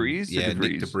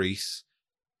Nick De Vries.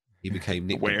 He became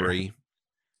Nick Debris.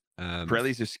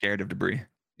 Pirellis are scared of debris.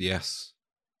 Yes.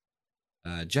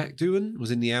 Jack Doohan was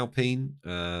in the Alpine.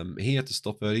 He had to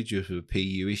stop early due to a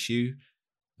PU issue.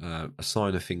 A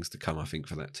sign of things to come, I think,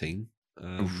 for that team.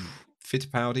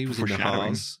 Fittipaldi was in the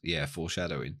Haas. Yeah,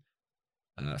 foreshadowing.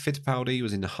 Fittipaldi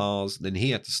was in the Haas. Then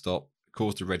he had to stop,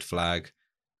 caused a red flag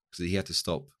because he had to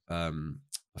stop, I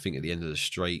think, at the end of the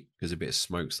straight because a bit of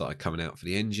smoke started coming out for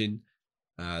the engine.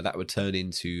 That would turn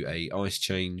into a ice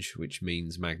change, which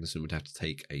means Magnussen would have to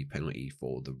take a penalty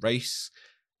for the race.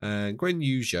 And Guan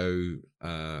Yu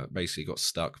Zhou basically got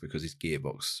stuck because his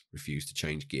gearbox refused to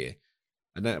change gear.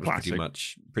 And that was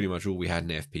pretty much all we had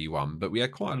in FP1. But we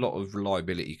had quite a lot of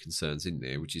reliability concerns in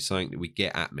there, which is something that we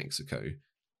get at Mexico.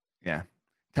 Yeah.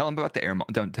 Tell them about the air.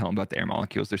 Don't tell them about the air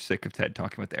molecules. They're sick of Ted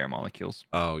talking about the air molecules.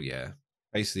 Oh, yeah.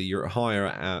 Basically, you're at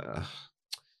higher...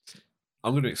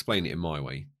 I'm going to explain it in my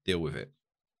way. Deal with it.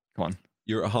 Come on.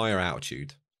 You're at a higher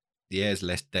altitude. The air's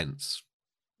less dense.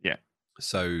 Yeah.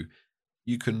 So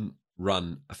you can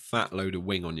run a fat load of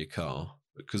wing on your car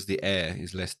because the air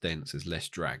is less dense, there's less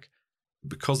drag.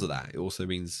 Because of that, it also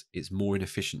means it's more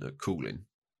inefficient at cooling.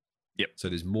 Yep. So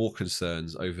there's more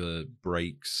concerns over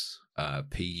brakes,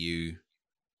 PU,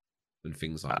 and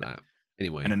things like that.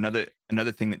 Anyway. And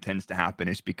another thing that tends to happen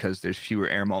is because there's fewer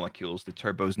air molecules, the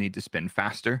turbos need to spin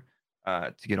faster.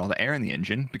 to get all the air in the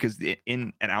engine, because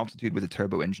in an altitude with a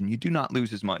turbo engine, you do not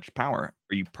lose as much power,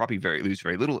 or you probably lose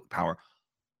very little power,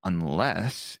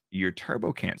 unless your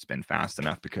turbo can't spin fast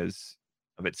enough because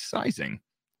of its sizing.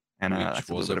 And Which that's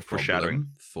a was little bit of foreshadowing.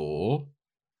 For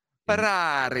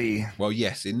Ferrari. Well,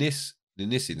 yes, in this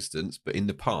instance, but in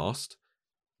the past,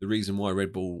 the reason why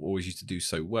Red Bull always used to do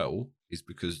so well is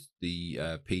because the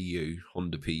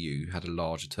Honda PU, had a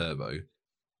larger turbo,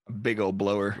 a big old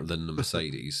blower, than the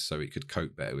Mercedes, so it could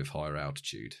cope better with higher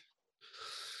altitude.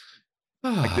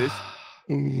 Like this.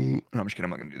 No, I'm just kidding. I'm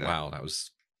not gonna do that. Wow, that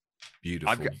was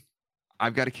beautiful.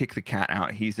 I've got to kick the cat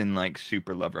out. He's in like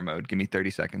super lover mode. Give me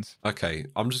 30 seconds. Okay,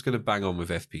 I'm just going to bang on with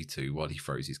FP2 while he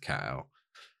throws his cat out.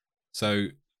 So,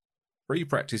 Free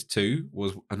Practice 2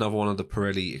 was another one of the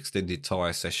Pirelli extended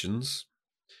tyre sessions,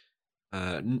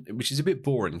 which is a bit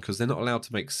boring because they're not allowed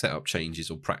to make setup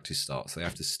changes or practice starts. They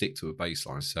have to stick to a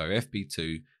baseline. So,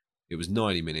 FP2, it was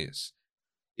 90 minutes.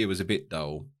 It was a bit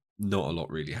dull. Not a lot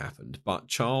really happened. But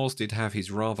Charles did have his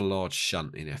rather large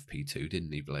shunt in FP2,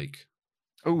 didn't he, Blake?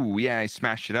 Oh, yeah, he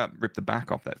smashed it up, ripped the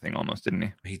back off that thing almost, didn't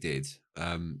he? He did.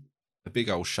 A big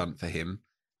old shunt for him.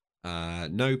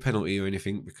 No penalty or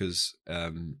anything because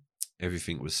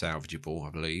everything was salvageable, I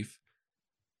believe.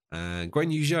 And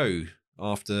Guan Yu Zhou,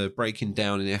 after breaking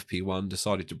down in FP1,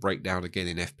 decided to break down again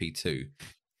in FP2.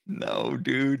 No,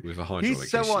 dude. With a hydraulic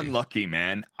He's so issue. unlucky,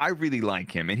 man. I really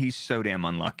like him, and he's so damn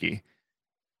unlucky.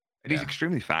 And he's Yeah.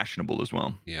 extremely fashionable as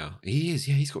well. Yeah, he is.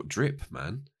 Yeah, he's got drip,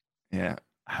 man. Yeah,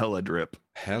 hella drip.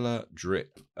 Hella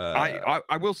drip.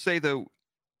 I will say, though,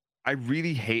 I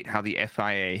really hate how the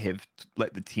FIA have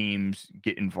let the teams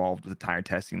get involved with the tire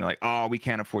testing. They're like, oh, we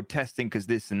can't afford testing because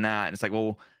this and that. And it's like,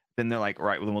 well, then they're like, all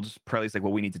right, well, then we'll just, Pirelli's like,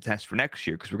 well, we need to test for next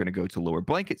year because we're going to go to lower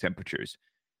blanket temperatures.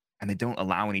 And they don't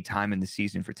allow any time in the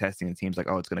season for testing. The team's like,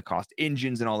 oh, it's going to cost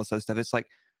engines and all this other stuff. It's like,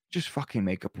 just fucking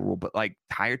make up a rule. But like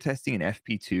tire testing in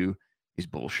FP2 is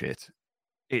bullshit.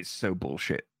 It's so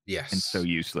bullshit. Yes. And so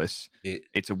useless.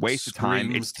 It's a waste of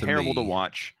time. It's terrible to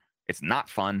watch. It's not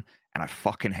fun. And I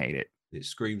fucking hate it. It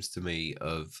screams to me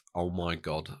of, oh my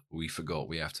God, we forgot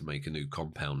we have to make a new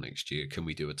compound next year. Can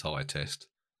we do a tyre test?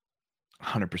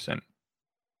 100%.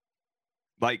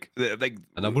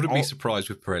 And I wouldn't be surprised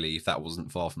with Pirelli if that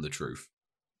wasn't far from the truth.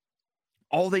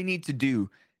 All they need to do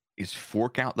is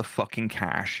fork out the fucking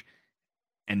cash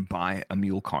and buy a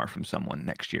mule car from someone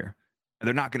next year. And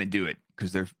they're not going to do it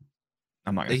because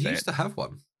I'm not going to say it. They used to have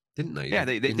one, didn't they? Yeah,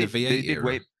 they in the V8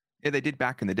 era. Yeah, they did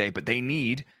back in the day, but they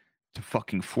need to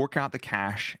fucking fork out the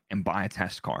cash and buy a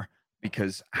test car,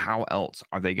 because how else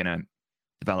are they going to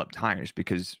develop tires?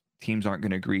 Because teams aren't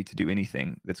going to agree to do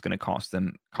anything that's going to cost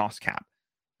them cost cap.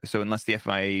 So unless the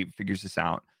FIA figures this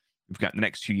out, we've got the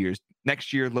next 2 years.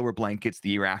 Next year, lower blankets. The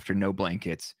year after, no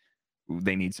blankets.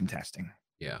 They need some testing.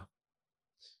 Yeah.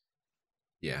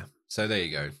 Yeah. So there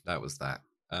you go. That was that.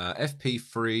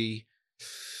 FP3.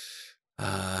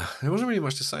 There wasn't really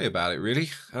much to say about it, really.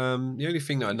 The only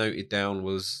thing that I noted down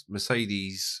was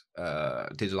Mercedes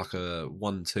did like a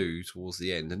 1-2 towards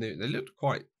the end, and they looked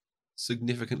quite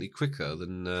significantly quicker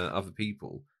than other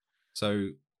people. So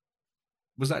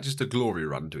was that just a glory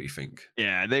run, do you think?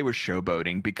 Yeah, they were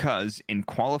showboating because in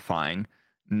qualifying,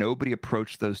 nobody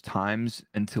approached those times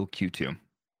until Q2.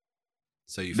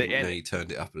 So you think they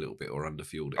turned it up a little bit or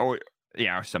underfueled it? Or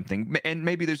something. And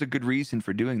maybe there's a good reason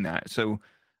for doing that. So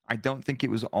I don't think it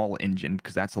was all engine,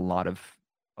 because that's a lot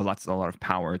of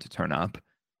power to turn up.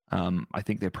 I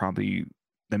think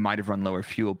they might have run lower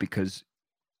fuel, because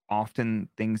often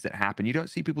things that happen, you don't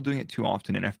see people doing it too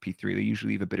often in FP3. They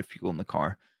usually leave a bit of fuel in the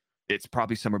car. It's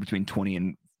probably somewhere between 20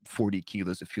 and 40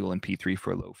 kilos of fuel in P3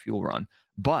 for a low fuel run.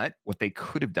 But what they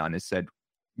could have done is said,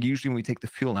 usually when we take the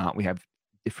fuel out, we have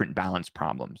different balance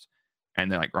problems.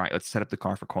 And they're like, right, let's set up the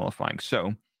car for qualifying.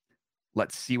 So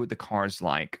let's see what the car's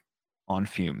like on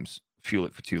fumes, fuel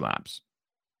it for 2 laps.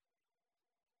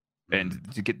 And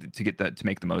to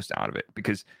make the most out of it.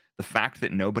 Because the fact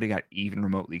that nobody got even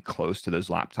remotely close to those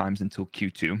lap times until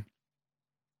Q2.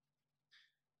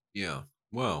 Yeah.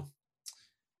 Well,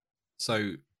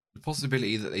 so the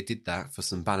possibility that they did that for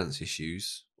some balance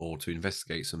issues or to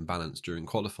investigate some balance during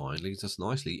qualifying leads us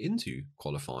nicely into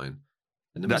qualifying.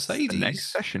 And That's the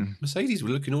next session. Mercedes were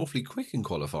looking awfully quick in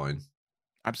qualifying.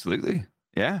 Absolutely.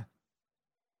 Yeah.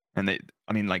 And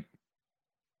what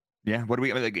do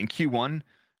we like in Q1?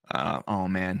 Oh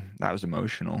man, that was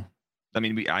emotional. I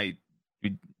mean, we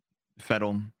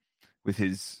Vettel with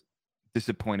his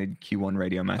disappointed Q1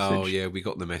 radio message. Oh yeah, we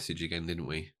got the message again, didn't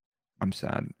we? I'm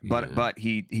sad, but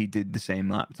he did the same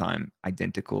lap time,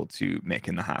 identical to Mick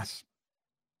in the Haas.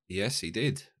 Yes, he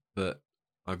did. But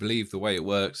I believe the way it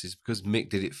works is because Mick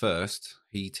did it first,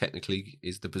 he technically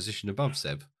is the position above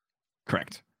Seb.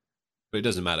 Correct. But it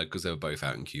doesn't matter because they were both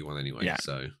out in Q1 anyway. Yeah.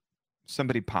 So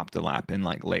somebody popped a lap in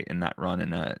like late in that run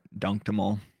and dunked them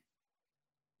all.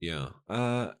 Yeah.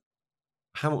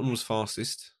 Hamilton was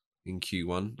fastest in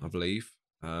Q1, I believe.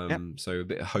 So a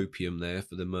bit of hopium there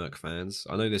for the Merc fans.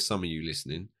 I know there's some of you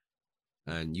listening,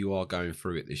 and you are going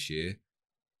through it this year.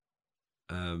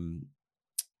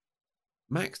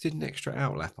 Max did an extra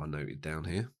outlap, I noted down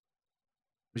here.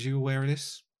 Was you aware of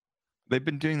this? They've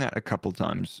been doing that a couple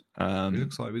times. It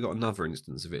looks like we got another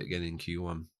instance of it again in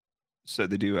Q1. So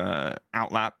they do a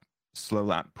outlap, slow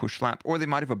lap, push lap, or they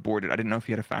might have aborted. I didn't know if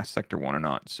he had a fast sector one or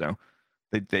not. So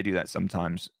they do that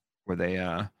sometimes where they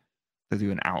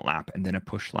do an outlap and then a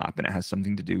push lap, and it has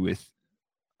something to do with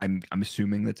I'm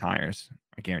assuming the tires.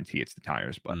 I guarantee it's the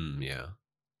tires, but yeah.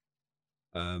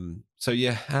 So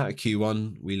yeah, out of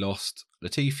Q1 we lost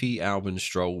Latifi, Albon,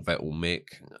 Stroll, Vettel,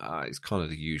 Mick. It's kind of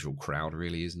the usual crowd,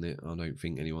 really, isn't it? I don't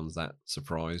think anyone's that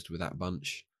surprised with that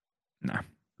bunch. No.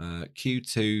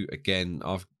 Q2 again.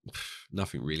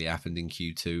 Nothing really happened in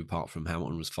Q2 apart from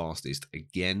Hamilton was fastest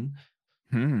again.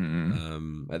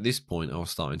 At this point, I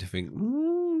was starting to think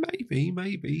maybe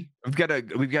we've got a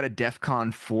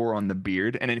DEFCON 4 on the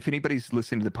beard. And if anybody's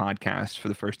listening to the podcast for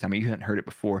the first time, you hadn't heard it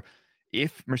before.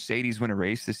 If Mercedes win a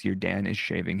race this year, Dan is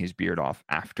shaving his beard off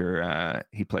after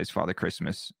he plays Father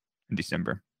Christmas in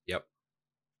December. Yep.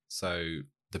 So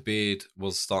the beard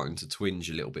was starting to twinge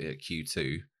a little bit at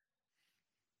Q2.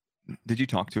 Did you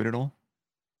talk to it at all?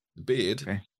 The beard?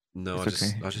 Okay. No, I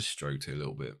just stroked it a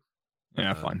little bit.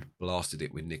 Yeah, fine. Blasted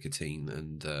it with nicotine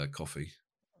and coffee.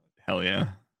 Hell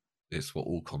yeah. It's what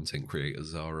all content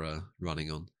creators are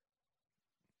running on.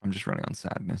 I'm just running on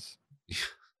sadness.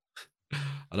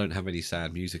 I don't have any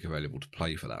sad music available to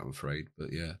play for that, I'm afraid.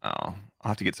 But yeah. Oh, I'll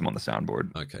have to get some on the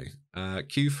soundboard. Okay.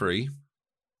 Q3.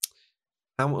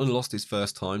 Hamilton lost his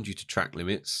first time due to track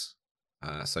limits.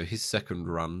 So his second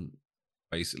run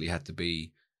basically had to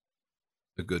be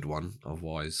a good one.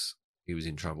 Otherwise, he was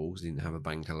in trouble because he didn't have a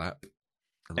banker lap.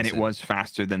 And it was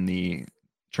faster than the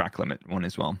track limit one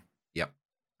as well. Yep.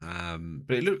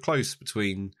 But it looked close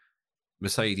between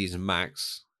Mercedes and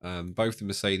Max. Both the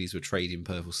Mercedes were trading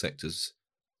purple sectors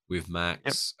with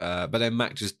Max. But then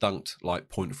Max just dunked like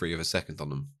 0.3 of a second on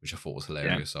them, which I thought was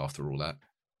hilarious after all that.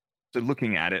 So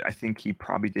looking at it, I think he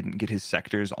probably didn't get his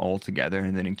sectors all together.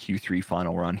 And then in Q3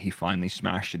 final run, he finally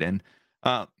smashed it in.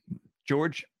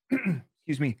 George,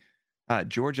 excuse me,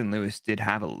 George and Lewis did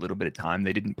have a little bit of time.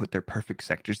 They didn't put their perfect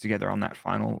sectors together on that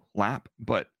final lap.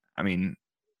 But, I mean,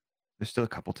 there's still a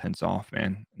couple tenths off,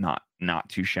 man. Not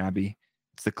too shabby.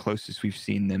 It's the closest we've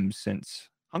seen them since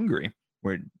Hungary,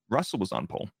 where Russell was on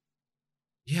pole.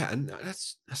 Yeah, and that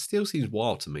still seems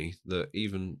wild to me that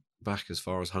even back as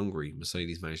far as Hungary,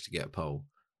 Mercedes managed to get a pole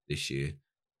this year.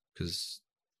 Because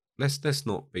let's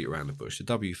not beat around the bush. The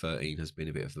W13 has been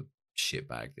a bit of a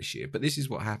shitbag this year. But this is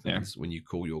what happens when you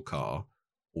call your car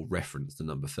or reference the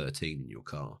number 13 in your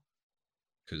car.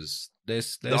 Because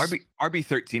there's the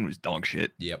RB13 was dog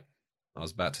shit. Yep. I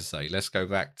was about to say, let's go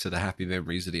back to the happy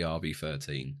memories of the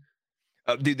RB13.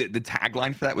 Dude, the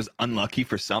tagline for that was unlucky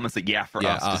for some. It's like, for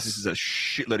us. This is a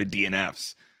shitload of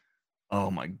DNFs. Oh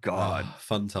my God.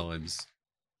 Fun times.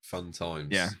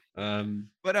 Yeah.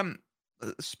 But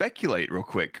speculate real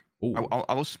quick.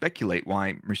 I will speculate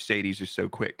why Mercedes are so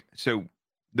quick. So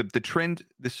the trend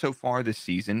so far this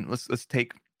season, let's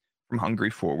take from Hungary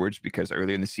forwards, because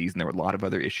earlier in the season there were a lot of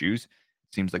other issues.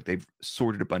 It seems like they've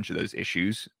sorted a bunch of those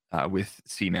issues with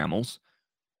sea mammals.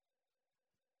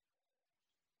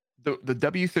 The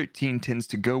W13 tends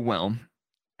to go well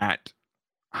at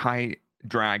high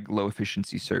drag, low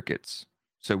efficiency circuits.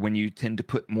 So when you tend to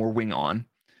put more wing on,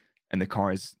 and the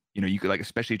car is, you could, like,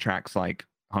 especially tracks like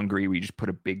Hungary, where you just put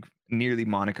a big, nearly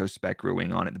Monaco spec rear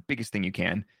wing on it, the biggest thing you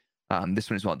can. This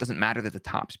one as well. It doesn't matter that the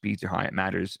top speeds are high. It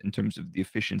matters in terms of the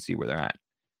efficiency where they're at.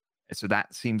 And so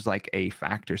that seems like a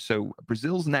factor. So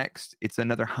Brazil's next. It's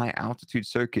another high altitude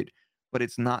circuit, but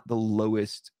it's not the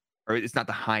lowest, or it's not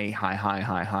the high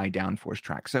downforce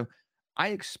track. So I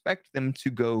expect them to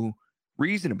go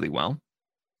reasonably well.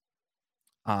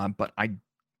 But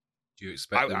do you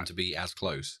expect them to be as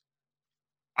close?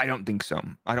 I don't think so.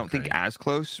 I don't think as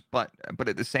close, but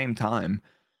at the same time,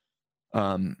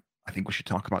 I think we should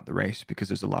talk about the race, because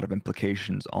there's a lot of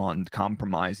implications on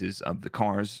compromises of the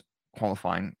cars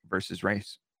qualifying versus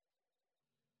race.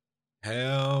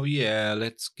 Hell yeah,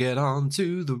 let's get on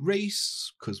to the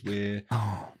race, because we're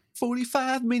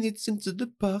 45 minutes into the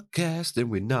podcast and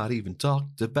we're not even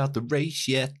talked about the race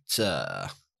yet. The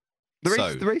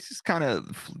race just kind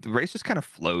of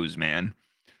flows, man.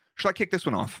 Should I kick this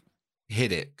one off?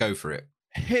 Hit it. Go for it.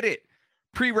 Hit it.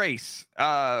 Pre-race.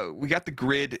 We got the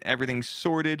grid. Everything's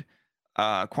sorted.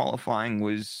 Qualifying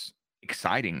was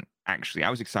exciting, actually. I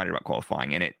was excited about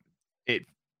qualifying, and it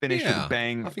finished with a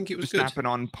bang. I think it was good. Verstappen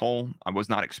on pole. I was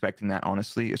not expecting that,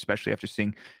 honestly, especially after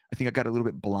seeing, I think I got a little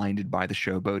bit blinded by the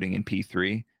showboating in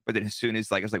P3. But then as soon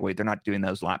as, like, I was like, wait, they're not doing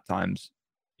those lap times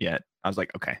yet. I was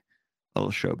like, okay, a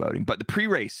little showboating. But the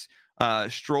pre-race,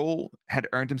 Stroll had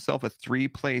earned himself a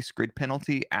 3-place grid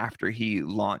penalty after he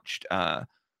launched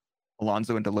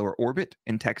Alonso into lower orbit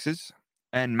in Texas.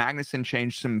 And Magnussen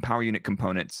changed some power unit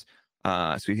components.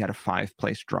 So he had a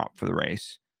 5-place drop for the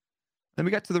race. Then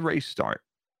we got to the race start.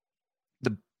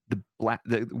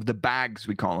 The bags,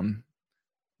 we call them.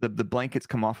 The blankets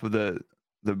come off of the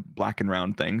black and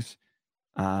round things.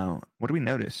 What do we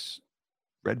notice?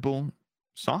 Red Bull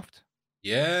soft?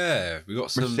 Yeah, we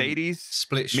got some Mercedes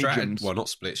split strategies. Well, not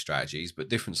split strategies, but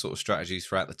different sort of strategies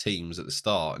throughout the teams at the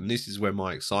start. And this is where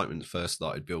my excitement first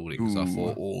started building, because I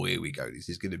thought, oh, here we go. This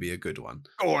is going to be a good one.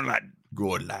 Go on, lad.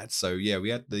 Go on, lad. So, yeah, we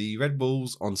had the Red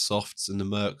Bulls on softs and the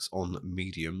Mercs on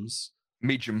mediums.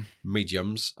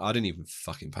 Mediums. I didn't even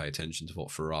fucking pay attention to what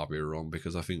Ferrari were on,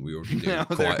 because I think we already knew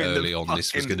quite early on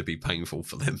this was going to be painful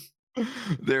for them.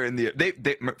 They're in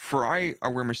the... Ferrari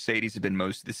are where Mercedes have been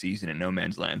most of the season in no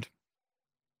man's land.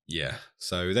 Yeah,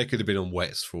 so they could have been on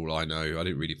wets for all I know. I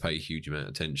didn't really pay a huge amount of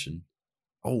attention.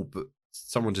 Oh, but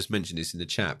someone just mentioned this in the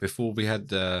chat. Before we had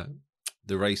the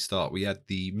race start, we had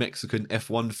the Mexican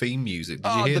F1 theme music.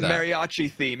 Did you hear that? Oh, the mariachi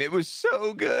theme. It was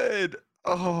so good.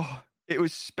 Oh, it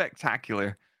was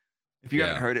spectacular. If you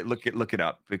haven't heard it, look it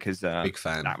up, because big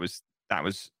fan. That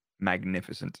was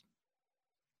magnificent.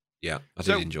 Yeah, I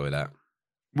did enjoy that.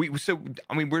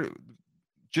 We're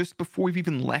just before we've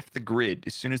even left the grid,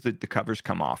 as soon as the covers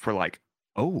come off, we're like,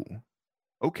 oh,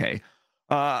 okay.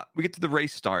 We get to the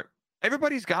race start.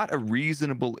 Everybody's got a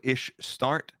reasonable-ish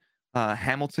start.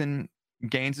 Hamilton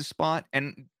gains a spot,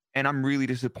 and I'm really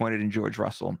disappointed in George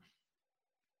Russell.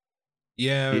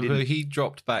 Yeah, he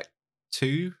dropped back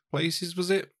 2 places, was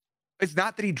it? It's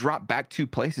not that he dropped back 2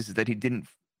 places, it's that he didn't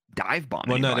dive bomb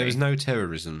Well, anybody. no, there was no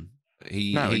terrorism.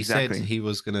 He exactly. said he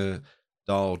was going to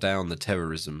dial down the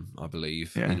terrorism, I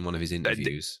believe, in one of his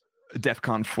interviews.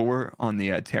 DEFCON 4 on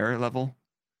the terror level.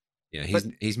 Yeah,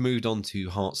 he's moved on to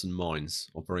Hearts and Minds,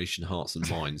 Operation Hearts and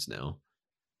Minds now.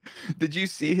 Did you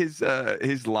see his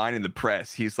line in the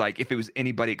press? He's like, if it was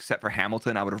anybody except for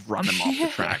Hamilton, I would have run them off the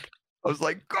track. I was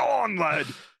like, go on, lad.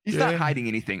 He's not hiding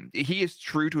anything. He is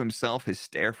true to himself. His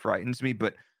stare frightens me,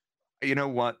 but you know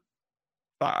what?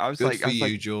 I was Good for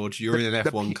you, George. You're in an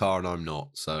F1 car and I'm not,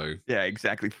 so... Yeah,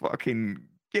 exactly. Fucking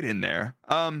get in there.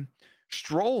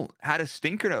 Stroll had a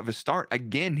stinker of a start.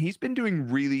 Again, he's been doing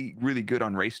really, really good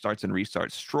on race starts and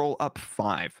restarts. Stroll up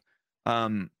 5.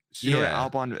 Albon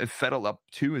and Vettel up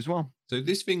 2 as well. So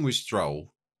this thing with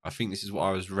Stroll, I think this is what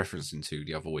I was referencing to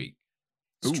the other week.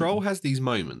 Stroll has these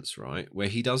moments, right, where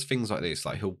he does things like this,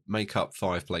 like he'll make up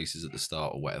 5 places at the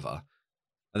start or whatever.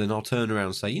 And then I'll turn around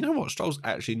and say, you know what, Stroll's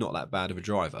actually not that bad of a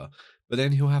driver. But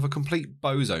then he'll have a complete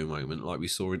bozo moment like we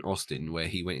saw in Austin, where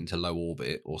he went into low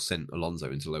orbit or sent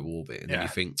Alonso into low orbit. And then you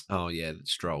think, oh, yeah,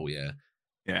 Stroll, yeah.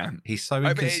 Yeah. He's so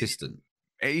inconsistent.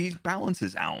 He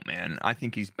balances out, man. I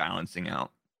think he's balancing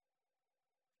out.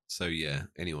 So, yeah,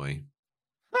 anyway.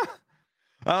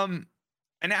 And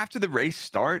after the race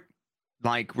start,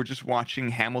 like, we're just watching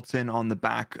Hamilton on the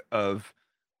back of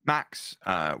Max.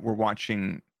 We're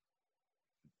watching...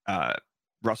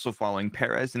 Russell following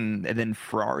Perez, and then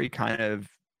Ferrari kind of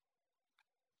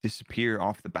disappear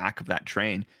off the back of that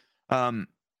train. And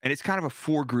it's kind of a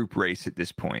 4-group race at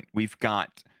this point. We've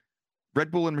got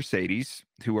Red Bull and Mercedes,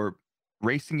 who are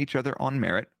racing each other on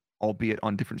merit, albeit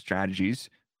on different strategies,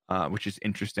 which is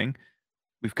interesting.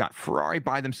 We've got Ferrari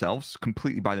by themselves,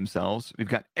 completely by themselves. We've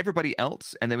got everybody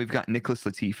else, and then we've got Nicholas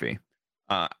Latifi.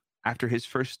 After his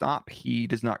first stop, he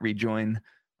does not rejoin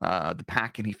the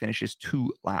pack, and he finishes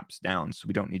 2 laps down, so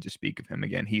we don't need to speak of him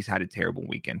again. He's had a terrible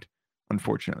weekend,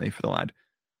 unfortunately, for the lad.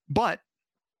 But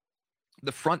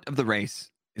the front of the race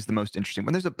is the most interesting.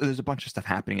 When there's a bunch of stuff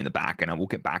happening in the back, and I will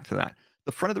get back to that.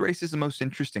 The front of the race is the most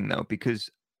interesting, though, because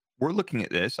we're looking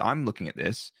at this, I'm looking at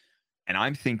this, and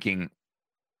I'm thinking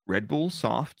Red Bull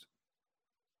soft,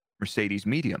 Mercedes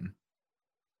medium,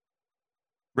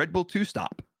 Red Bull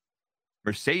 2-stop.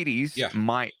 Mercedes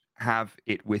might have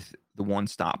it with the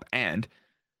 1-stop, and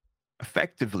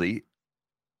effectively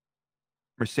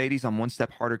Mercedes on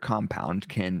 1-step harder compound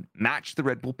can match the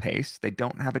Red Bull pace. They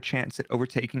don't have a chance at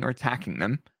overtaking or attacking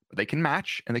them, but they can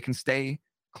match and they can stay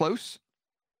close.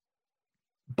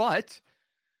 But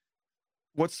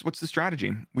what's the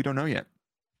strategy? We don't know yet.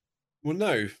 Well,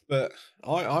 no, but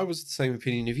I was the same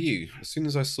opinion of you. As soon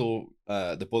as I saw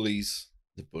the bullies,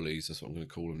 that's what I'm going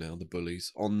to call them now, the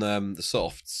bullies on the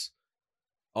softs,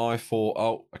 I thought,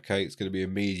 oh, okay, it's going to be a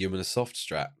medium and a soft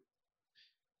strat.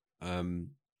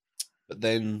 But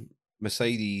then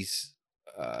Mercedes,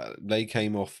 they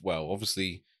came off well.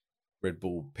 Obviously, Red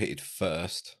Bull pitted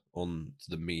first on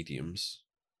the mediums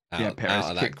Yeah, out Paris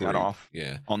of that kicked that group. off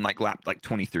Yeah. on like lap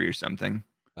 23 or something.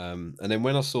 And then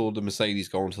when I saw the Mercedes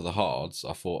go onto the hards,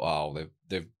 I thought, oh,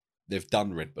 they've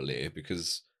done Red Bull here,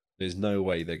 because there's no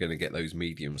way they're going to get those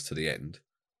mediums to the end.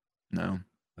 No.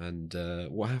 And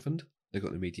what happened? They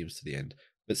got the mediums to the end,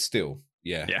 but still,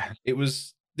 yeah. Yeah.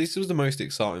 This was the most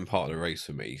exciting part of the race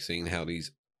for me, seeing how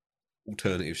these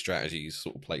alternative strategies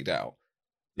sort of played out.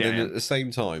 But then at the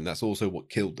same time, that's also what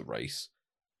killed the race,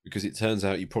 because it turns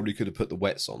out you probably could have put the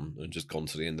wets on and just gone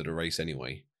to the end of the race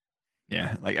anyway.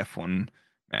 Yeah, like F1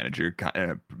 manager,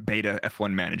 beta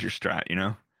F1 manager strat, you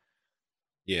know?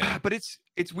 Yeah. But it's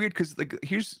weird because like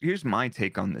here's my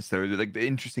take on this though. Like the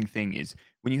interesting thing is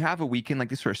when you have a weekend like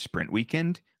this or a sprint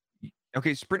weekend,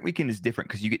 okay, sprint weekend is different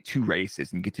because you get 2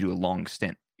 races and you get to do a long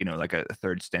stint, you know, like a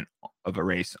third stint of a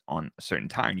race on a certain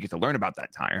tire, and you get to learn about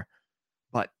that tire.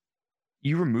 But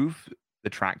you remove the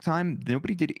track time,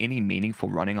 nobody did any meaningful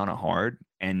running on a hard,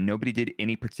 and nobody did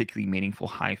any particularly meaningful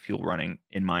high fuel running,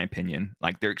 in my opinion.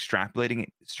 Like they're extrapolating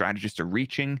it, strategists are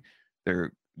reaching,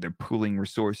 they're pooling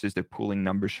resources, they're pooling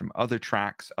numbers from other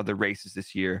tracks, other races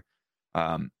this year.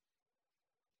 Um,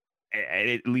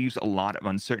 it leaves a lot of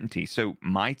uncertainty. So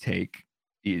my take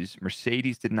is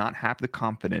Mercedes did not have the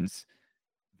confidence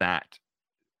that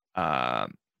uh,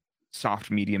 soft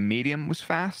medium was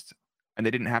fast, and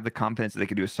they didn't have the confidence that they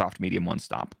could do a soft medium one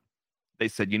stop. They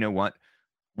said, you know what?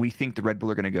 We think the Red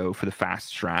Bull are going to go for the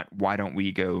fast strat. Why don't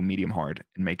we go medium hard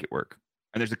and make it work?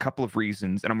 And there's a couple of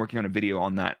reasons, and I'm working on a video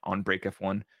on that on Break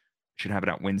F1. Should have it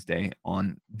out Wednesday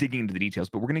on digging into the details.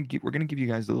 But we're gonna give you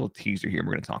guys a little teaser here. And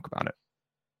we're gonna talk about it.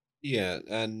 Yeah,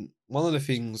 and one of the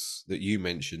things that you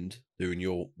mentioned during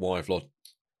your live watch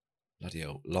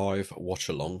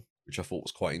along, which I thought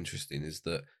was quite interesting, is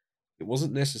that it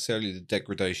wasn't necessarily the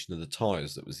degradation of the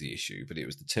tyres that was the issue, but it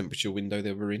was the temperature window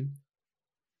they were in.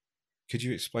 Could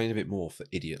you explain a bit more for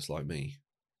idiots like me?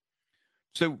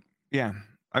 So, yeah,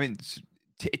 I mean,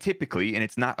 typically, and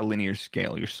it's not a linear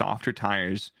scale, your softer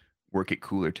tires work at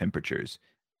cooler temperatures,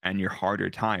 and your harder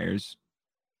tires,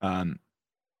 I've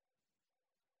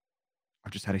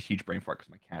just had a huge brain fart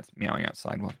because my cat's meowing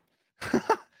outside.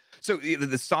 So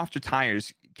the softer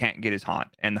tires can't get as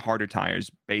hot, and the harder tires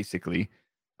basically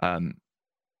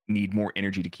need more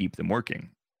energy to keep them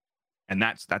working. And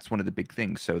that's one of the big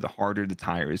things. So the harder the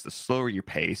tire is, the slower your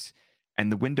pace,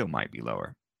 and the window might be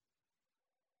lower.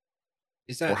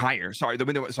 Is that or higher?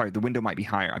 The window might be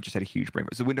higher. I've just had a huge brain.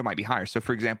 So the window might be higher. So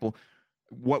for example,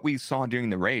 what we saw during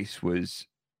the race was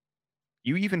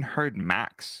you even heard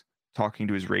Max talking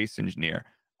to his race engineer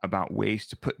about ways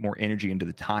to put more energy into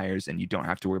the tires, and you don't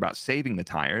have to worry about saving the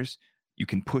tires. You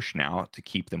can push now to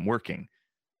keep them working.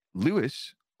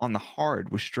 Lewis on the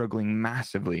hard was struggling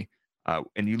massively.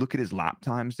 And you look at his lap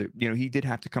times, that he did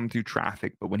have to come through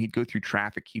traffic, but when he'd go through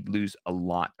traffic, he'd lose a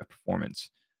lot of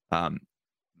performance.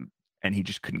 And he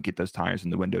just couldn't get those tires in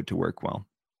the window to work well.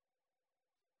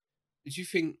 Did you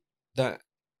think that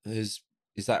is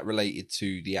that related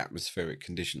to the atmospheric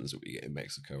conditions that we get in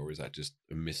Mexico, or is that just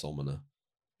a misnomer?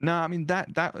 No, I mean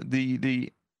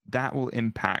that will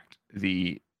impact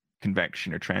the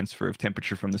convection or transfer of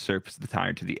temperature from the surface of the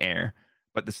tire to the air.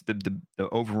 But the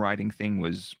overriding thing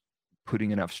was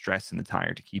putting enough stress in the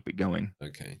tire to keep it going.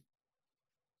 Okay.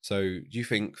 So do you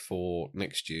think for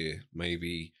next year,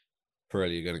 maybe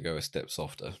Pirelli are going to go a step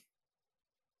softer?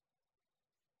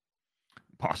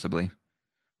 Possibly.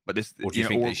 But this, or do you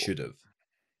think they should have?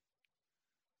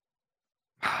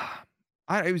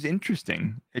 It was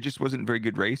interesting. It just wasn't very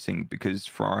good racing because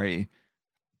Ferrari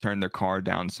turned their car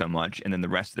down so much, and then the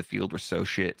rest of the field was so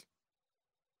shit.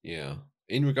 Yeah.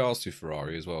 In regards to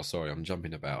Ferrari as well, sorry, I'm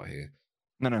jumping about here.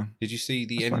 No. Did you see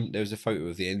there was a photo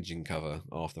of the engine cover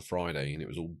after Friday, and it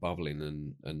was all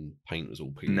bubbling and paint was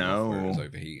all peeling off where it was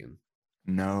overheating?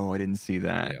 No, I didn't see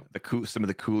that. Yeah. Some of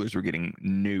the coolers were getting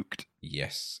nuked.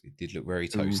 Yes, it did look very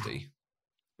toasty.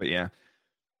 But yeah,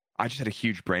 I just had a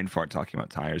huge brain fart talking about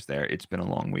tires there. It's been a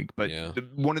long week, but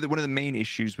one of the main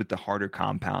issues with the harder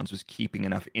compounds was keeping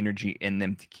enough energy in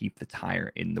them to keep the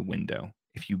tire in the window.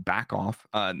 If you back off,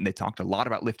 and they talked a lot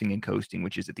about lifting and coasting,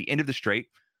 which is at the end of the straight,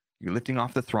 you're lifting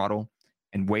off the throttle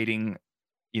and waiting,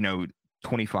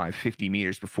 25, 50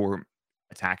 meters before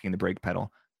attacking the brake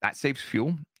pedal. That saves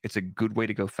fuel. It's a good way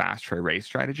to go fast for a race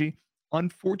strategy.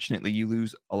 Unfortunately, you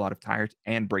lose a lot of tires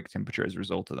and brake temperature as a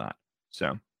result of that.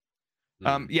 So,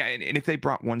 Mm. yeah, and if they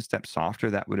brought one step softer,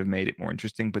 that would have made it more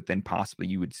interesting. But then possibly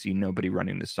you would see nobody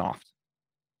running the soft.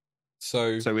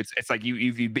 So So it's like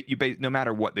no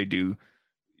matter what they do,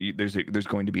 there's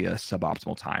going to be a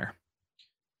suboptimal tire.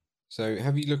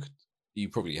 have you looked? You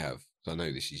probably have. 'Cause I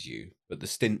know this is you, but the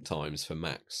stint times for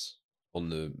Max on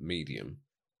the medium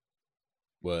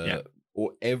were,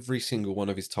 or every single one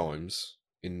of his times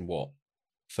in what,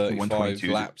 35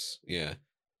 laps? Yeah,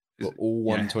 were all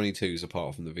 122s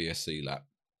apart from the VSC lap.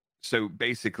 So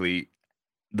basically,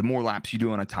 the more laps you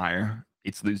do on a tire,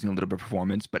 it's losing a little bit of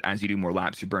performance. But as you do more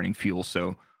laps, you're burning fuel.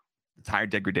 So the tire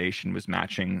degradation was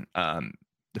matching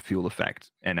the fuel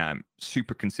effect, and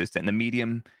super consistent. In the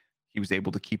medium, he was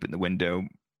able to keep it in the window.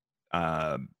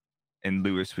 And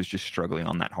Lewis was just struggling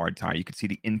on that hard tire. You could see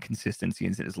the inconsistency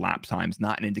in his lap times,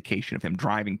 not an indication of him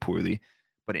driving poorly,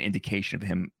 but an indication of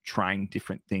him trying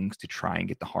different things to try and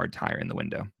get the hard tire in the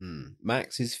window.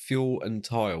 Max's fuel and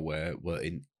tire wear were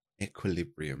in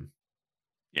equilibrium.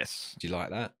 Yes. Do you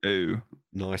like that? Oh,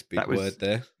 nice big word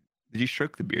there. Did you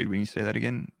stroke the beard when you say that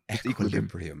again?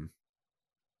 Equilibrium.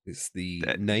 It's the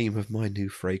name of my new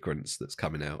fragrance that's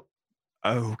coming out.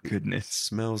 Oh, goodness. It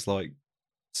smells like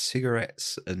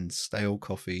cigarettes and stale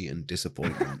coffee and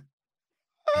disappointment.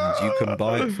 And you can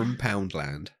buy it from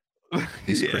Poundland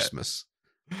this Christmas.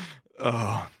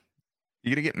 Oh,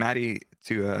 you're going to get Maddie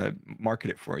to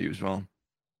market it for you as well.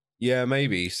 Yeah,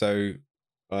 maybe. So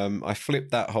I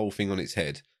flipped that whole thing on its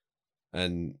head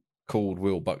and called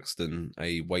Will Buxton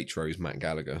a Waitrose Matt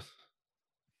Gallagher.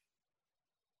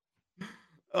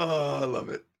 Oh, I love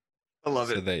it. I love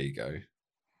it. So there you go.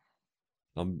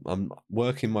 I'm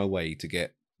working my way to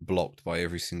get blocked by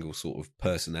every single sort of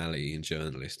personality and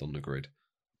journalist on the grid.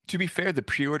 To be fair, the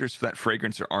pre-orders for that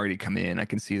fragrance are already coming in. I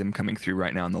can see them coming through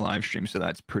right now on the live stream, so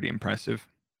that's pretty impressive.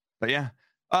 But yeah,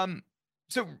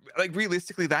 so like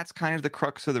realistically, that's kind of the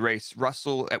crux of the race.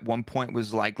 Russell at one point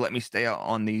was like, "Let me stay out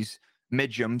on these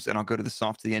mediums, and I'll go to the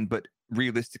soft at the end." But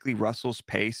realistically, Russell's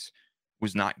pace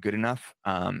was not good enough,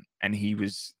 and he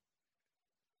was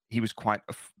quite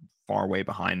far way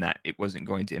behind that. It wasn't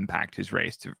going to impact his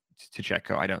race to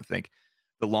Checo, I don't think.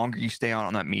 The longer you stay out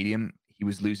on that medium, he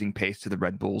was losing pace to the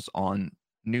Red Bulls on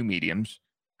new mediums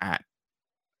at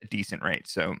a decent rate.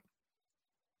 So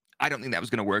I don't think that was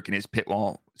going to work. And his pit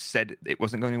wall said it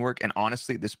wasn't going to work. And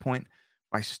honestly, at this point,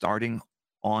 by starting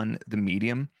on the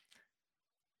medium,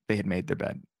 they had made their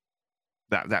bed.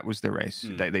 That was their race.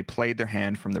 They played their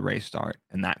hand from the race start.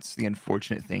 And that's the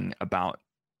unfortunate thing about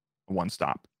a one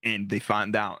stop. And they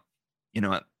found out, you know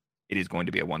what, it is going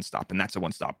to be a one stop. And that's a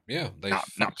one stop. Yeah, they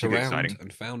not too around exciting.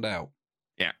 And found out.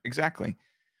 Yeah, exactly.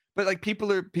 But like people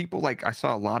like, I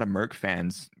saw a lot of Merc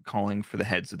fans calling for the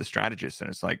heads of the strategists, and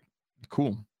it's like,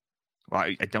 cool. Well,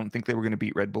 I don't think they were going to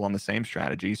beat Red Bull on the same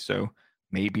strategy, so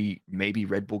maybe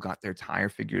Red Bull got their tire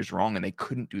figures wrong and they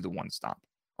couldn't do the one stop.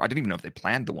 Or I didn't even know if they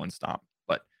planned the one stop,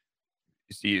 but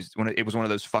it was one of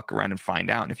those fuck around and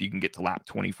find out. And if you can get to lap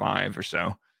 25 or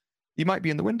so, you might be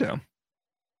in the window.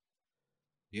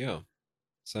 Yeah.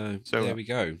 So there we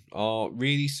go. Our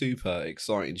really super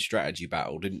exciting strategy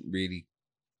battle didn't really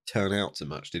turn out to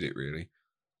much, did it really?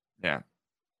 Yeah.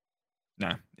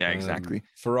 No. Yeah, exactly.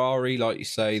 Ferrari, like you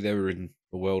say, they were in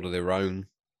a world of their own.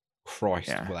 Christ,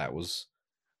 well, that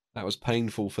was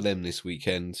painful for them this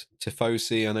weekend.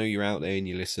 Tifosi, I know you're out there and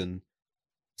you listen.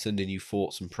 Sending you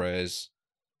thoughts and prayers.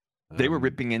 They were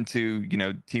ripping into,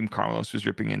 Team Carlos was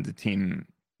ripping into Team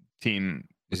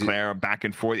Leclerc back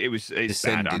and forth. It's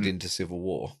descended bad. into civil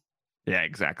war. Yeah,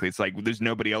 exactly. It's like there's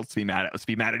nobody else to be mad at. Let's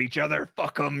be mad at each other.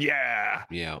 Fuck them. Yeah.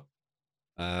 Yeah.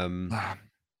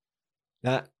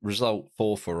 That result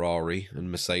for Ferrari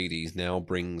and Mercedes now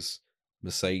brings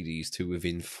Mercedes to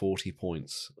within 40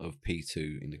 points of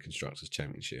P2 in the Constructors'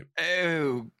 Championship.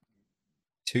 Oh.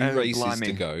 Two races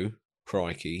to go.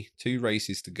 Crikey. 2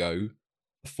 races to go.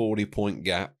 A 40-point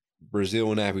gap.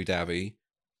 Brazil and Abu Dhabi.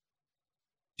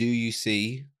 Do you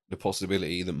see the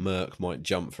possibility that Merc might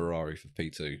jump Ferrari for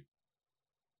P2?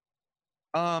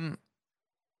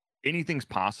 Anything's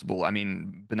possible. I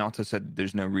mean, Binotto said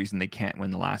there's no reason they can't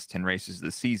win the last 10 races of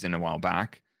the season a while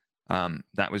back.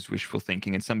 That was wishful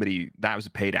thinking, and that was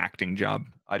a paid acting job.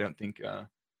 I don't think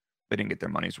they didn't get their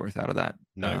money's worth out of that.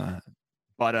 No.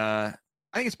 But I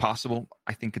think it's possible.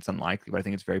 I think it's unlikely, but I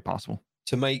think it's very possible.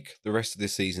 To make the rest of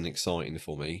this season exciting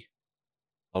for me,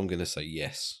 I'm going to say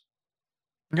yes.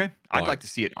 Okay. I'd like to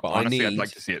see it. But honestly, I'd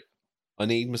like to see it. I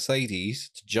need Mercedes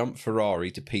to jump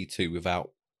Ferrari to P2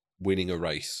 without winning a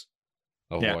race.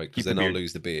 Otherwise, because then I'll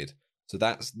lose the beard. So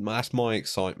that's my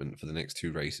excitement for the next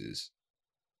 2 races.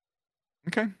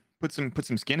 Okay. Put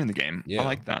some skin in the game. Yeah. I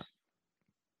like that.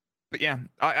 But yeah,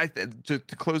 to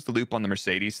close the loop on the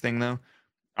Mercedes thing though,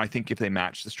 I think if they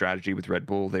matched the strategy with Red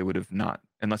Bull, they would have not,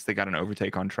 unless they got an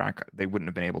overtake on track, they wouldn't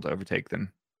have been able to overtake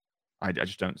them. I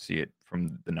just don't see it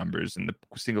from the numbers and the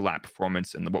single lap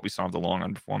performance and what we saw of the long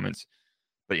run performance.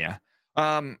 But yeah,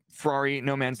 Ferrari,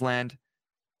 no man's land.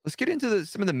 Let's get into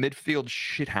some of the midfield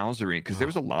shithousery because there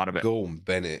was a lot of it. Go on,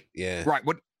 Bennett. Yeah. Right.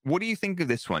 What do you think of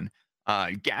this one?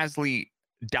 Gasly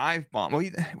dive bomb. Well,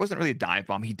 it wasn't really a dive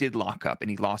bomb. He did lock up and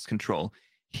he lost control.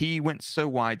 He went so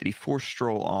wide that he forced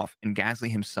Stroll off, and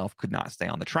Gasly himself could not stay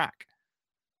on the track.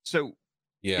 So,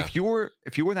 yeah, if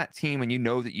you're that team and you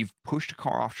know that you've pushed a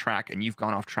car off track and you've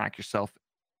gone off track yourself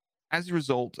as a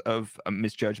result of a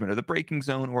misjudgment of the braking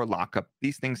zone or a lockup,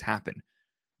 these things happen.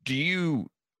 Do you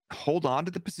hold on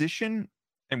to the position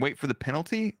and wait for the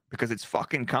penalty because it's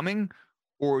fucking coming,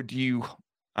 or do you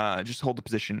just hold the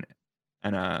position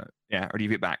and or do you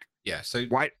give it back? Yeah. So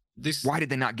why did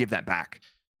they not give that back?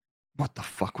 What the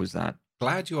fuck was that?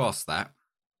 Glad you asked that.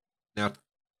 Now,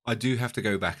 I do have to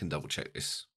go back and double check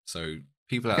this. So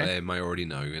people out there may already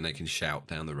know, and they can shout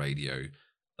down the radio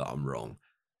that I'm wrong.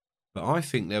 But I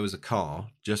think there was a car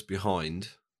just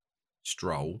behind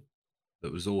Stroll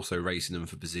that was also racing them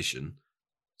for position.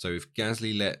 So if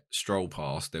Gasly let Stroll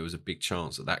pass, there was a big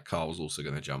chance that car was also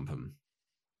going to jump him.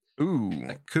 Ooh,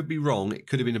 that could be wrong. It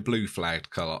could have been a blue flagged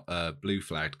car. But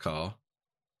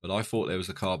I thought there was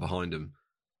a car behind him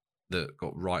that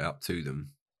got right up to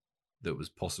them that was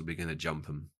possibly going to jump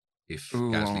him if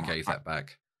Gasly gave that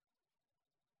back.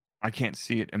 I can't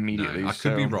see it immediately. No, I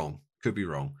could be wrong. Could be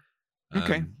wrong.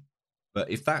 Okay. But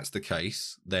if that's the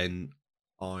case, then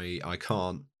I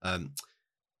can't.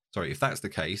 Sorry, if that's the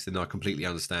case, then I completely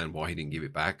understand why he didn't give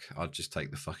it back. I'd just take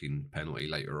the fucking penalty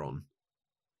later on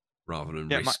rather than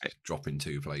risk dropping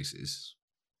 2 places.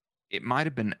 It might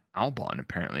have been Albon,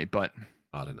 apparently, but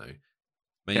I don't know.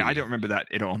 Maybe. Yeah, I don't remember that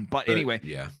at all. But anyway.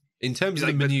 Yeah. In terms of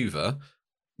the maneuver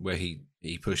where he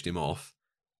pushed him off,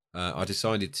 I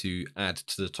decided to add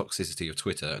to the toxicity of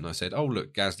Twitter, and I said, oh,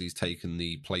 look, Gasly's taken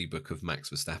the playbook of Max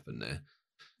Verstappen there.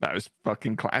 That was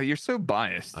fucking You're so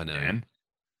biased, I know. Man.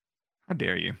 How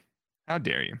dare you? How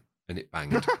dare you? And it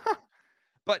banged.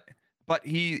 But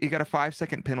he got a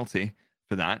 5-second penalty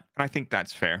for that, and I think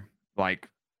that's fair. Like,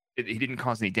 he didn't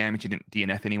cause any damage. He didn't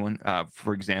DNF anyone.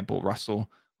 For example, Russell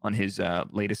on his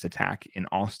latest attack in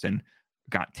Austin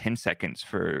got 10 seconds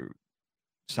for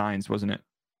Sainz, wasn't it?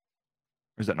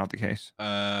 Or is that not the case?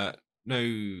 No.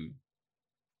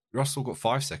 Russell got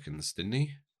 5 seconds, didn't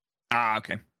he?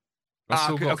 Okay.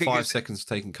 Russell got 5 seconds for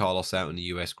taking Carlos out in the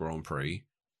US Grand Prix.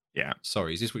 Yeah.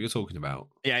 Sorry, is this what you're talking about?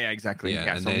 Yeah, exactly.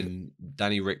 Yeah, and then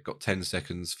Danny Rick got 10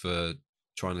 seconds for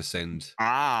trying to send...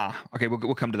 okay,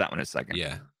 we'll come to that one in a second.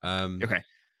 Yeah. Okay.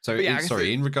 So,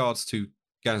 in regards to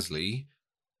Gasly,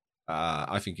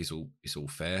 I think it's all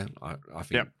fair. I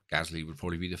think Gasly would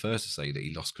probably be the first to say that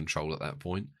he lost control at that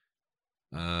point.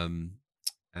 What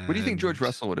do you think George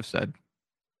Russell would have said?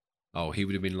 Oh, he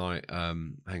would have been like,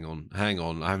 hang on. I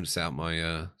haven't set out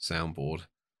my soundboard.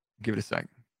 Give it a sec.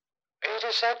 He'd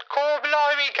have said, "Call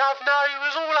blimey, governor, he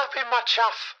was all up in my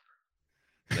chuff."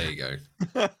 There you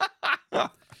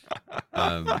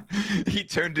go. He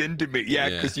turned into me. Yeah,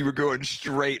 because you were going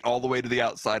straight all the way to the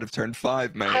outside of turn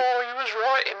 5, mate. Oh, he was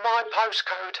right in my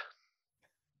postcode.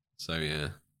 So, yeah.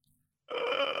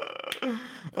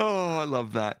 I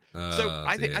love that. So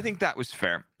I think that was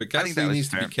fair. But Gasly needs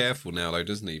to be careful now, though,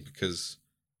 doesn't he? Because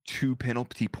 2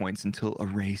 penalty points until a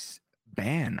race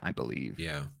ban, I believe.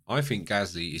 Yeah, I think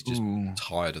Gasly is just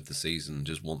tired of the season,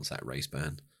 just wants that race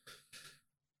ban.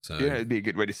 So yeah, it'd be a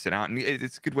good way to sit out, and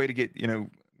it's a good way to get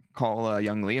call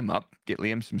young Liam up, get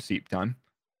Liam some seat time.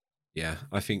 Yeah,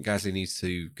 I think Gasly needs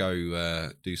to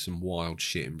go do some wild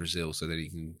shit in Brazil so that he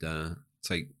can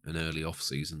take an early off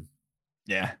season.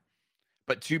 Yeah.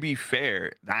 But to be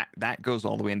fair, that goes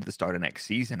all the way into the start of next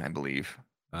season, I believe.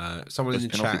 Someone in the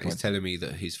chat is telling me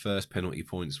that his first penalty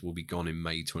points will be gone in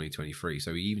May 2023,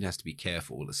 so he even has to be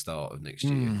careful at the start of next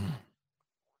year.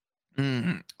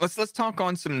 Let's talk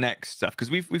on some next stuff,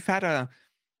 because we've had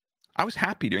I was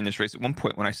happy during this race at one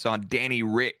point when I saw Danny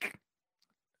Rick.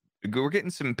 We're getting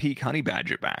some peak Honey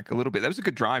Badger back a little bit. That was a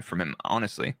good drive from him,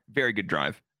 honestly. Very good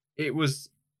drive. It was.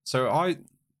 So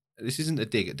this isn't a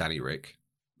dig at Danny Rick.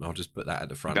 I'll just put that at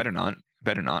the front. Better not.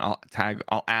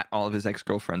 I'll at all of his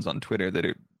ex-girlfriends on Twitter that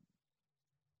are...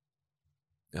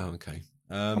 Oh, okay.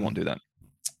 I won't do that.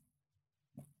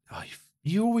 Oh,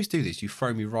 you always do this. You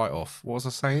throw me right off. What was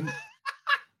I saying?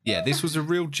 Yeah, this was a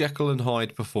real Jekyll and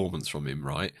Hyde performance from him,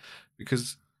 right?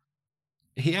 Because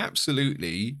he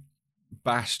absolutely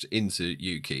bashed into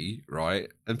Yuki,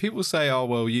 right? And people say, oh,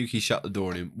 well, Yuki shut the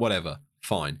door on him. Whatever.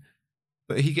 Fine.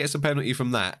 But he gets a penalty from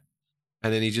that.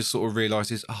 And then he just sort of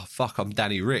realizes, oh, fuck, I'm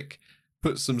Danny Rick.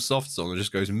 Puts some softs on and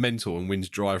just goes mental and wins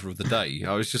driver of the day.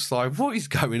 I was just like, what is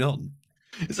going on?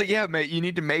 It's like, yeah, mate, you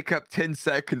need to make up 10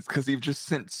 seconds because you've just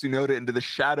sent Tsunoda into the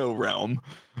shadow realm.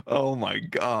 Oh my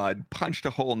God. Punched a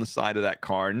hole in the side of that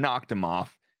car, knocked him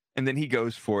off, and then he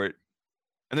goes for it.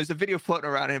 And there's a video floating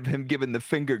around of him giving the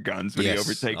finger guns when he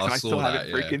overtakes. And I still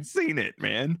haven't freaking seen it,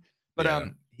 man.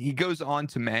 But he goes on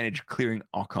to manage clearing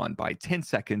Ocon by 10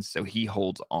 seconds. So he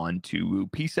holds on to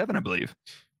P7, I believe.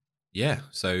 Yeah.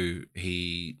 So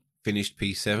he finished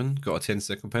P7, got a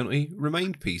 10-second penalty,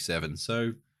 remained P7.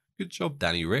 So good job,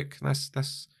 Danny Rick.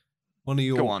 That's one of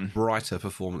your brighter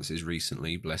performances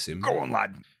recently. Bless him. Go on,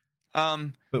 lad.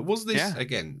 But was this,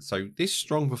 again, so this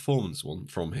strong performance one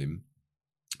from him,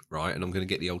 right? And I'm going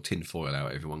to get the old tinfoil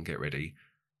out. Everyone get ready.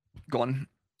 Go on.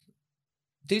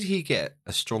 Did he get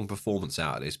a strong performance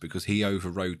out of this because he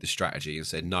overrode the strategy and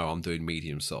said, no, I'm doing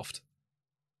medium soft?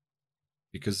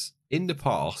 Because in the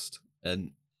past,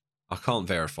 and I can't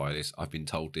verify this, I've been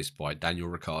told this by Daniel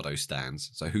Ricciardo stands,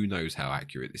 so who knows how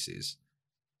accurate this is.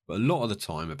 But a lot of the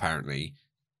time, apparently,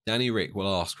 Danny Rick will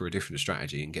ask for a different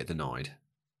strategy and get denied.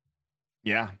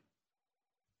 Yeah.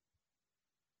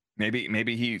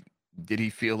 Maybe he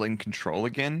feel in control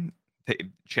again,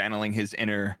 channeling his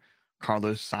inner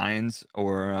Carlos Sainz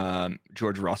or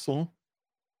George Russell.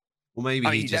 Well, maybe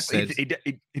he just said... He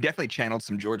definitely channeled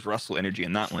some George Russell energy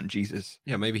in that one, Jesus.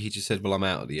 Yeah, maybe he just said, well, I'm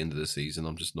out at the end of the season.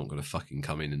 I'm just not going to fucking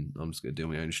come in and I'm just going to do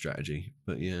my own strategy.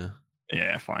 But yeah.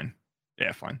 Yeah, fine.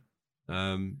 Yeah, fine.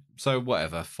 So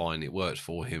whatever, fine. It worked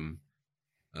for him.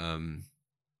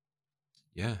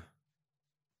 Yeah.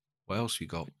 What else you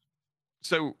got?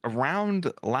 So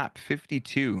around lap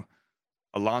 52,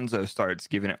 Alonso starts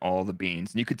giving it all the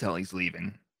beans. And you could tell he's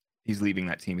leaving. He's leaving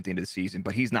that team at the end of the season,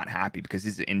 but he's not happy because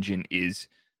his engine is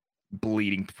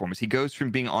bleeding performance. He goes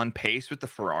from being on pace with the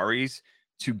Ferraris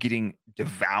to getting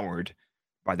devoured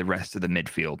by the rest of the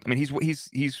midfield. I mean,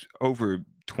 he's over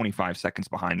 25 seconds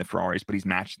behind the Ferraris, but he's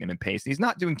matching them in pace. And he's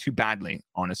not doing too badly,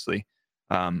 honestly.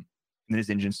 And then his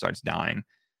engine starts dying. And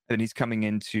then he's coming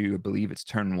into, I believe it's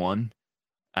turn 1.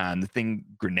 And the thing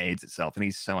grenades itself, and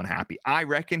he's so unhappy. I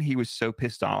reckon he was so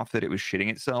pissed off that it was shitting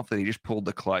itself that he just pulled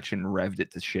the clutch and revved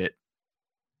it to shit.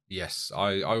 Yes,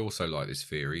 I also like this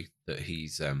theory that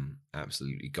he's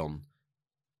absolutely gone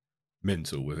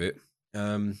mental with it.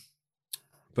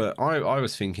 But I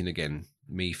was thinking, again,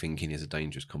 me thinking is a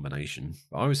dangerous combination.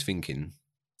 But I was thinking,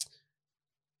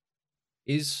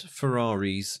 is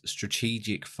Ferrari's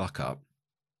strategic fuck up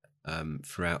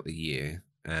throughout the year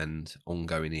and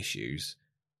ongoing issues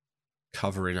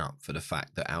covering up for the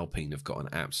fact that Alpine have got an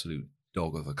absolute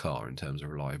dog of a car in terms of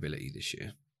reliability this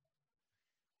year?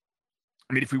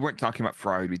 I mean, if we weren't talking about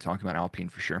Ferrari, we'd be talking about Alpine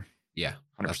for sure. Yeah,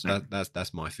 100%.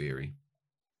 That's my theory.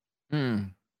 No,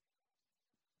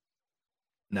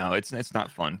 it's not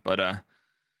fun, but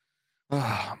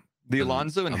the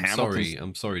Alonso and Hamilton.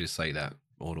 I'm sorry to say that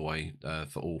all the way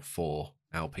for all 4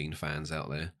 Alpine fans out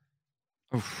there.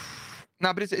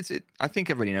 No, but it's I think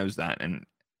everybody knows that, and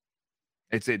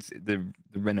it's the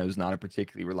Renault's not a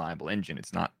particularly reliable engine.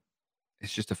 It's not.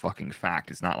 It's just a fucking fact.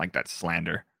 It's not like that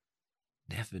slander.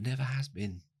 Never has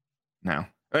been. No,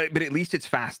 but at least it's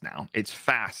fast now. It's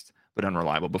fast but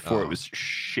unreliable. Before it was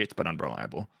shit but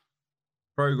unreliable.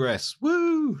 Progress.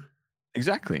 Woo!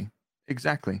 Exactly.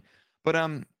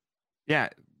 But yeah.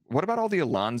 What about all the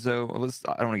Alonso? I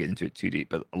don't want to get into it too deep,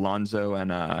 but Alonso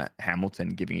and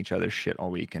Hamilton giving each other shit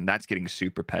all week, and that's getting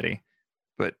super petty.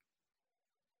 But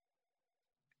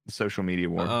the social media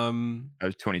war. That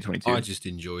was 2022. I just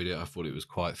enjoyed it. I thought it was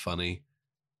quite funny.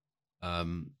 I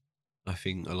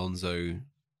think Alonso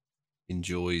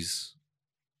enjoys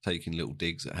taking little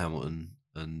digs at Hamilton,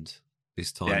 and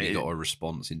this time he got a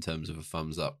response in terms of a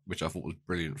thumbs up, which I thought was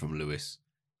brilliant from Lewis.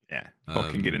 Yeah,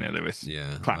 fucking get in there, Lewis.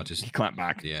 Yeah, he clapped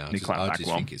back. Yeah, I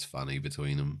just think it's funny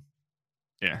between them.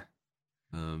 Yeah.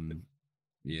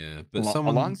 Yeah, but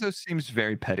Alonso seems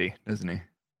very petty, doesn't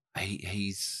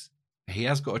he? He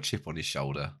has got a chip on his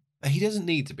shoulder. He doesn't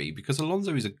need to be, because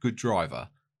Alonso is a good driver.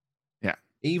 Yeah.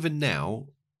 Even now,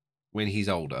 when he's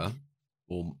older,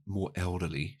 or more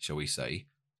elderly, shall we say,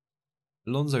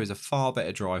 Alonso is a far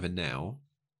better driver now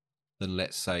than,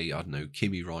 let's say, I don't know,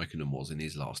 Kimi Räikkönen was in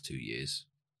his last 2 years.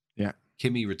 Yeah.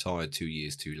 Kimi retired 2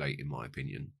 years too late, in my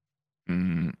opinion.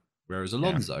 Mm. Whereas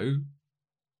Alonso,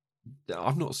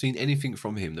 I've not seen anything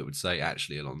from him that would say,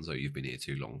 actually, Alonso, you've been here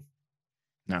too long.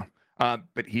 No.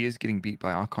 But he is getting beat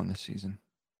by Ocon this season.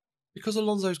 Because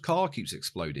Alonso's car keeps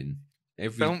exploding.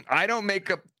 Don't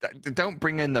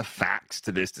bring in the facts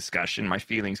to this discussion. My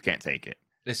feelings can't take it.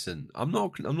 Listen, I'm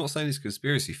not saying it's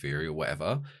conspiracy theory or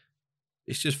whatever.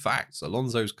 It's just facts.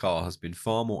 Alonso's car has been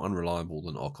far more unreliable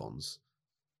than Ocon's.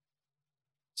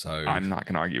 So I'm not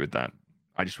going to argue with that.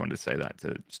 I just wanted to say that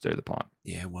to stir the pot.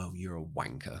 Yeah, well, you're a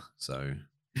wanker, so.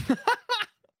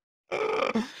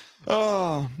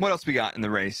 Oh, what else we got in the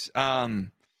race? Latifi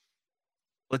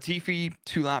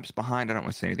 2 laps behind. I don't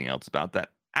want to say anything else about that.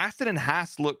 Aston and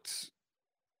Haas looked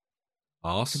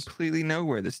completely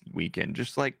nowhere this weekend,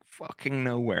 just like fucking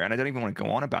nowhere. And I don't even want to go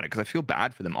on about it because I feel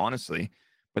bad for them, honestly.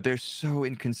 But they're so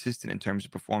inconsistent in terms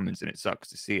of performance, and it sucks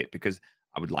to see it because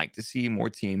I would like to see more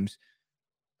teams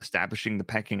establishing the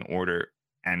pecking order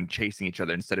and chasing each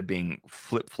other instead of being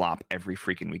flip-flop every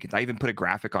freaking weekend. I even put a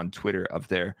graphic on Twitter of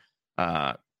their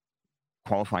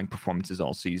qualifying performances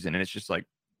all season, and it's just like,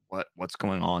 what's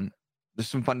going on? There's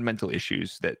some fundamental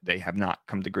issues that they have not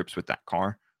come to grips with that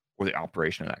car or the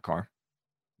operation of that car.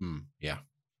 Yeah.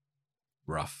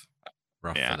 Rough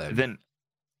for them. Then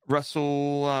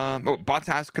Russell,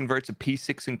 Bottas converts a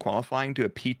P6 in qualifying to a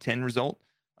P10 result.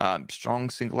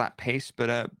 Strong single lap pace,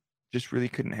 but just really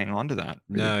couldn't hang on to that.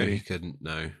 He couldn't.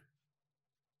 No.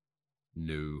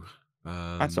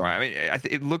 That's all right. I mean,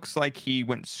 it looks like he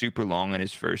went super long in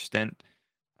his first stint,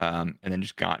 and then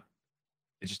it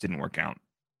just didn't work out.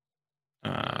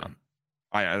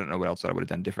 I don't know what else I would have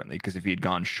done differently, because if he had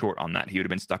gone short on that, he would have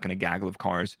been stuck in a gaggle of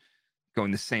cars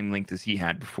going the same length as he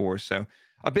had before. So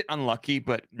a bit unlucky,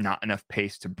 but not enough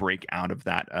pace to break out of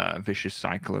that vicious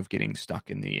cycle of getting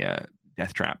stuck in the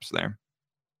death traps there.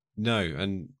 No,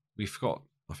 and I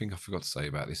think I forgot to say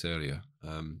about this earlier,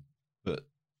 but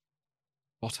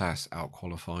Bottas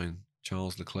out-qualifying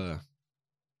Charles Leclerc.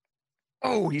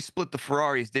 Oh, he split the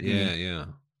Ferraris, didn't he? Yeah.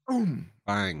 Boom.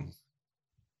 Bang.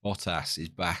 Bottas is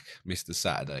back, Mr.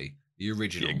 Saturday. The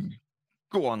original. Yeah.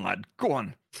 Go on, lad. Go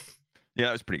on. Yeah,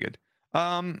 that was pretty good.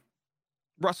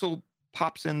 Russell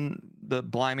pops in the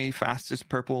blimey fastest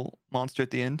purple monster at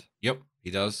the end. Yep,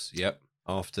 he does. Yep.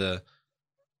 After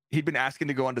he'd been asking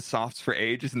to go onto softs for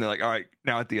ages, and they're like, all right,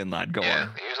 now at the end, lad, go on. He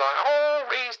was like, oh,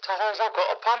 these tires, I've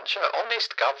got a puncture.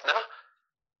 Honest, governor.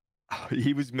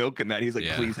 He was milking that. He's like,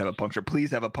 please have a puncture. Please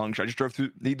have a puncture. I just drove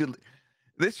through.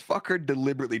 This fucker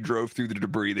deliberately drove through the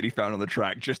debris that he found on the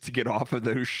track just to get off of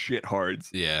those shit hards.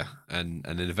 Yeah, and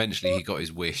then eventually he got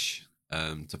his wish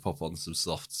to pop on some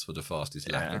softs for the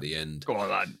fastest lap at the end. Go on,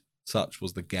 lad. Such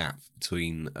was the gap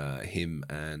between him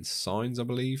and Sainz, I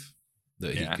believe,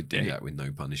 that he could do that with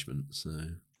no punishment. So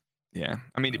yeah,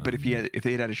 I mean, but if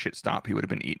they had a shit stop, he would have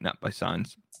been eaten up by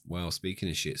Sainz. Well, speaking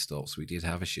of shit stops, we did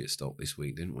have a shit stop this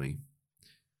week, didn't we?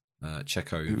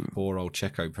 Poor old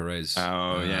Checo Perez.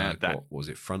 Oh yeah, what was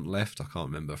it? Front left? I can't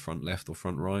remember. Front left or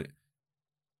front right?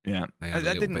 Yeah,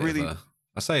 that didn't really.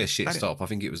 I say a shit stop. I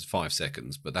think it was 5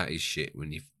 seconds, but that is shit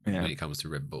when it comes to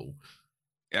Red Bull.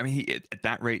 I mean, at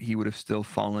that rate, he would have still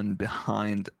fallen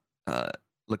behind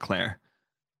Leclerc.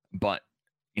 But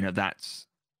that's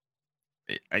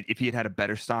if he had had a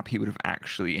better stop, he would have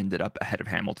actually ended up ahead of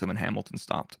Hamilton when Hamilton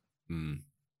stopped.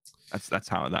 That's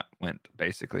how that went,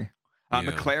 basically.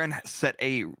 McLaren set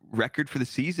a record for the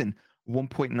season,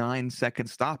 1.9 second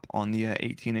stop on the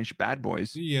 18-inch bad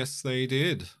boys. Yes, they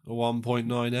did. A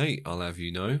 1.98, I'll have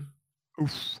you know.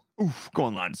 Oof. Go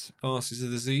on, lads. Fastest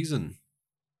of the season.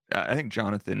 I think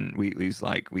Jonathan Wheatley's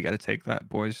like, we got to take that,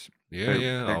 boys. Yeah.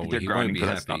 He won't be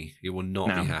happy. He will not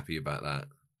be happy about that.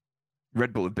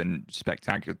 Red Bull have been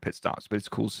spectacular pit stops, but it's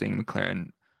cool seeing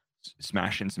McLaren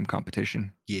smashing some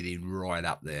competition. Getting right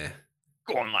up there.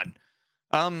 Go on, lad.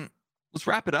 Let's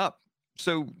wrap it up.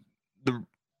 So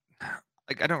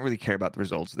I don't really care about the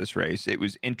results of this race. It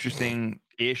was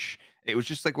interesting-ish. It was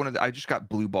just like I just got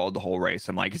blue balled the whole race.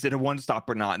 I'm like, is it a one stop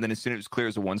or not? And then as soon as it was clear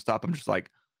as a one stop, I'm just like,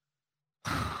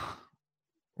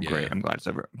 great. I'm glad it's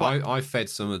over. But I fed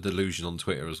some of the delusion on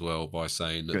Twitter as well by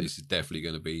saying that this is definitely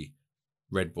going to be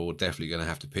Red Bull, definitely going to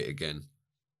have to pit again.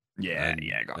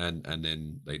 And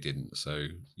then they didn't. So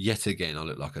yet again, I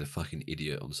look like a fucking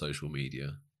idiot on social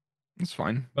media. It's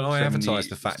fine. But I advertise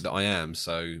the fact that I am.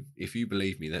 So if you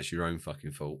believe me, that's your own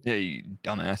fucking fault. Yeah, you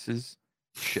dumbasses,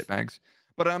 shitbags.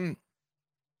 But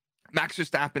Max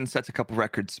Verstappen sets a couple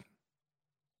records.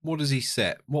 What does he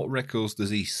set? What records does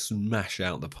he smash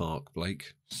out the park,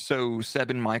 Blake? So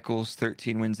Seb and Michael's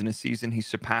 13 wins in a season. He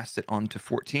surpassed it on to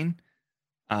 14.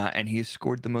 And he has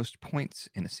scored the most points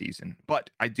in a season. But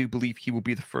I do believe he will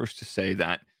be the first to say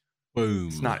that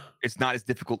boom. It's not as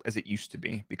difficult as it used to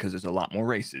be because there's a lot more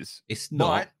races. It's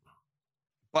not.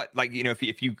 But like,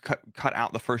 if you cut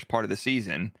out the first part of the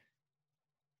season,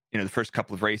 the first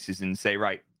couple of races and say,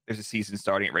 right, there's a season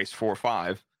starting at race 4 or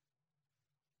 5. It's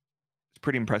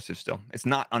pretty impressive still. It's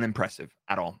not unimpressive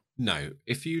at all. No.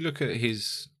 If you look at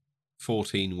his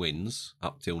 14 wins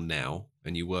up till now,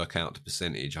 and you work out the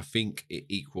percentage, I think it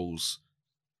equals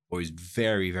or is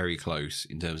very, very close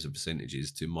in terms of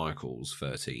percentages to Michael's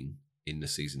 13 in the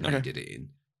season he did it in.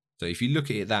 So if you look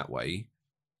at it that way,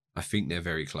 I think they're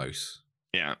very close.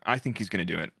 Yeah, I think he's going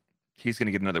to do it. He's going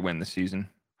to get another win this season.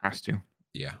 Has to.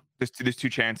 Yeah. There's two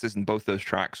chances, and both those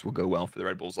tracks will go well for the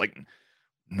Red Bulls. Like,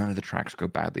 none of the tracks go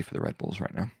badly for the Red Bulls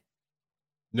right now.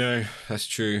 No, that's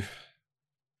true.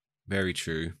 Very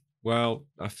true. Well,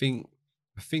 I think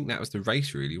that was the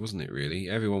race, really, wasn't it? Really,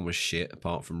 everyone was shit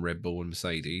apart from Red Bull and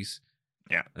Mercedes.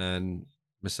 Yeah, and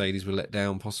Mercedes were let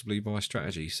down possibly by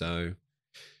strategy. So,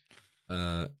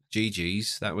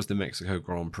 GG's. That was the Mexico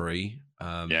Grand Prix.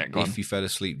 If you fell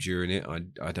asleep during it,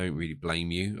 I don't really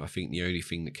blame you. I think the only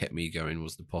thing that kept me going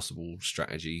was the possible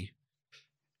strategy.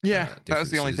 Yeah, that was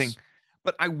the only thing.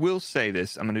 But I will say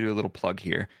this. I'm going to do a little plug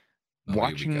here.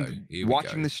 Watching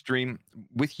the stream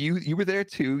with you, you were there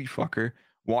too, you fucker.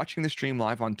 Watching the stream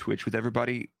live on Twitch with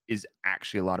everybody is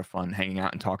actually a lot of fun. Hanging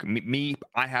out and talking.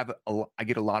 I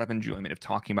get a lot of enjoyment of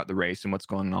talking about the race and what's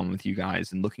going on with you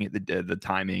guys, and looking at the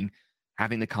timing,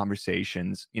 having the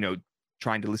conversations. You know,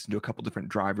 trying to listen to a couple different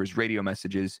drivers' radio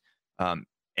messages, and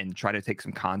try to take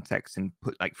some context and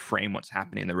frame what's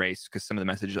happening in the race, because some of the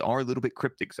messages are a little bit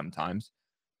cryptic sometimes.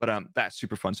 But that's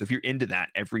super fun. So if you're into that,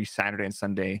 every Saturday and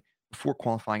Sunday before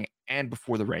qualifying and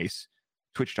before the race,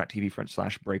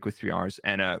 twitch.tv/break with 3 R's,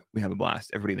 and we have a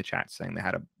blast. Everybody in the chat saying they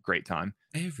had a great time.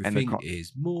 Everything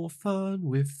is more fun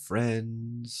with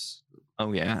friends.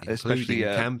 Oh yeah, especially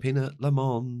camping at Le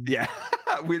Mans. Yeah,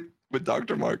 with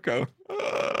Dr. Marco.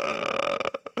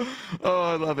 Oh,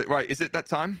 I love it. Right, is it that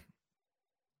time?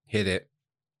 Hit it.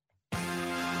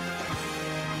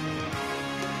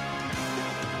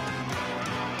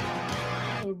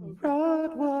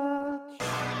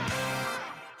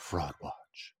 Fraud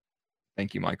Watch.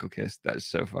 Thank you, Michael Kiss. That is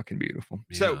so fucking beautiful.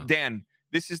 Yeah. So, Dan,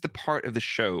 this is the part of the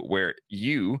show where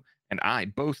you and I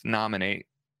both nominate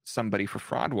somebody for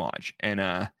Fraud Watch, and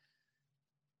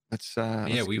let's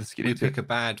get into pick a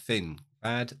bad thing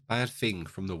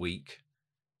from the week.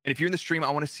 And if you're in the stream, I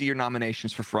want to see your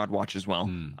nominations for Fraud Watch as well.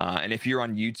 And if you're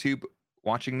on YouTube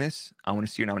watching this, I want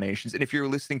to see your nominations. And if you're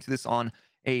listening to this on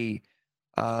a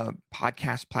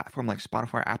podcast platform like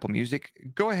Spotify or Apple Music,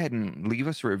 go ahead and leave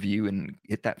us a review and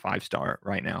hit that 5-star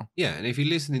right now. Yeah, and if you're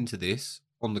listening to this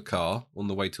on the car on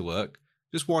the way to work,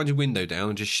 just wind your window down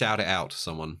and just shout it out to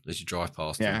someone as you drive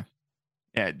past them.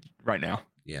 Yeah, right now.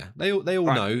 Yeah, they all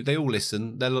know, they all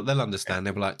listen, they'll understand.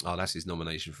 They'll be like, oh, that's his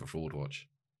nomination for Fraud Watch.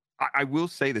 I will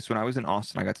say this: when I was in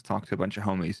Austin, I got to talk to a bunch of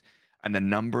homies, and the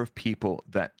number of people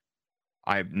that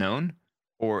I've known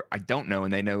or I don't know,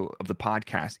 and they know of the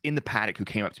podcast in the paddock, who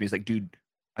came up to me, is like, dude,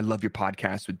 I love your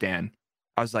podcast with Dan.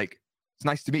 I was like, it's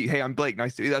nice to meet you. Hey, I'm Blake.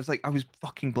 Nice to meet you. I was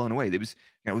fucking blown away. It was,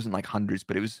 it wasn't like hundreds,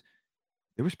 but there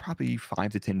was probably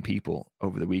 5 to 10 people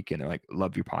over the weekend. They're like,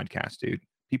 love your podcast, dude.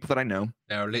 People that I know.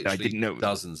 There are literally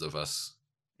dozens of us.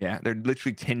 Yeah, there are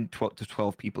literally 10 to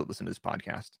 12 people that listen to this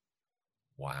podcast.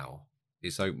 Wow.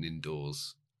 It's opening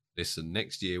doors. Listen,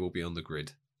 next year we'll be on the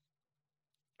grid.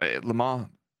 Le Mans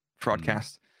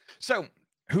Fraudcast. So,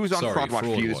 who's on Fraud Watch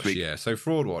for you this week? Yeah, so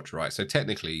Fraud Watch, right. So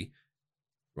technically,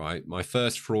 right, my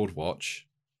first Fraud Watch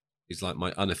is like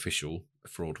my unofficial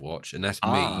Fraud Watch, and that's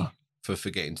me for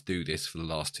forgetting to do this for the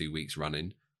last 2 weeks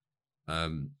running.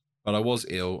 But I was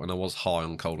ill and I was high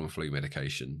on cold and flu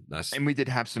medication. And we did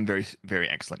have some very, very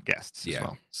excellent guests as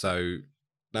well. So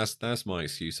that's my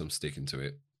excuse. I'm sticking to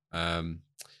it.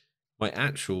 My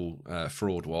actual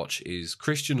Fraud Watch is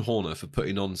Christian Horner for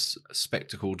putting on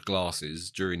spectacled glasses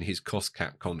during his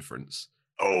COSCAP conference.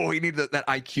 Oh, he needed that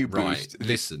IQ boost. Right.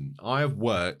 Listen, I have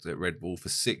worked at Red Bull for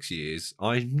 6 years.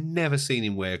 I've never seen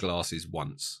him wear glasses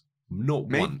once. Not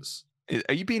once.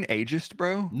 Are you being ageist,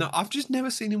 bro? No, I've just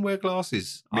never seen him wear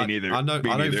glasses. Me neither. I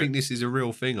don't think this is a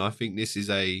real thing. I think this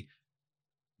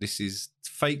is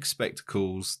fake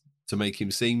spectacles to make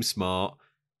him seem smart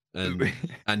and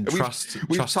trustable.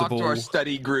 We've talked to our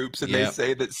study groups, and they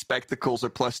say that spectacles are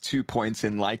plus 2 points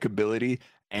in likability.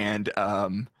 And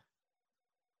I'm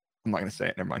not going to say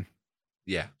it. Never mind.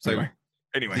 Yeah. So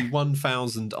anyway, the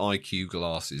 1000 IQ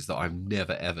glasses that I've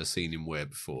never ever seen him wear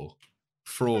before.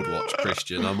 Fraud Watch,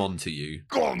 Christian. I'm on to you.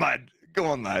 Go on,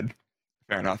 lad.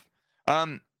 Fair enough.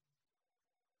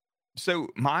 So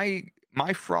my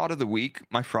fraud of the week,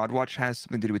 my Fraud Watch, has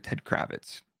something to do with Ted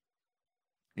Kravitz.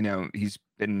 You know, he's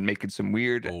been making some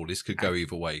weird. Oh, this could go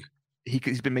either way.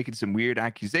 He's been making some weird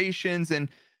accusations and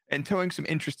towing some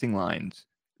interesting lines,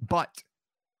 but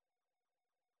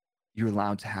you're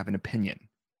allowed to have an opinion.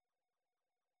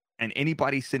 And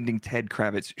anybody sending Ted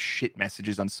Kravitz shit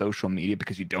messages on social media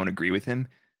because you don't agree with him,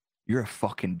 you're a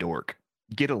fucking dork.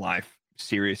 Get a life.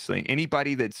 Seriously,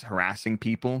 anybody that's harassing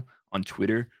people on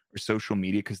Twitter or social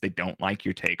media because they don't like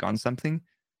your take on something,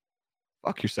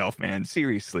 fuck yourself, man.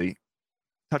 Seriously,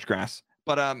 touch grass.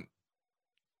 But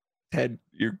Ted,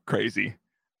 you're crazy.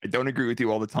 I don't agree with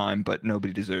you all the time, but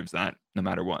nobody deserves that, no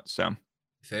matter what. So,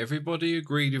 if everybody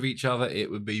agreed with each other, it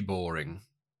would be boring.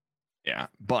 Yeah,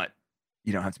 but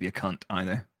you don't have to be a cunt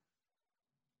either.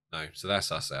 No, so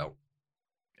that's us out.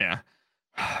 Yeah.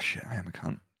 Oh, shit, I am a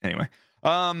cunt. Anyway,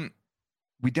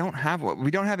 we don't have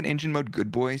an engine mode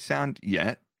good boy sound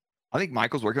yet. I think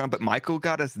Michael's working on it, but Michael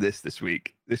got us this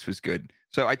week. This was good.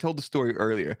 So I told the story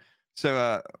earlier.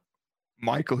 So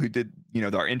Michael, who did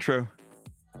our intro,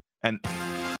 and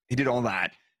he did all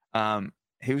that.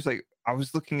 He was like, I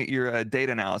was looking at your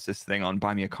data analysis thing on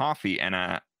Buy Me a Coffee, and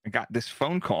I got this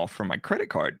phone call from my credit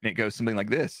card, and it goes something like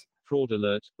this: fraud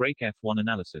alert, break F1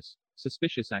 analysis,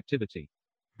 suspicious activity.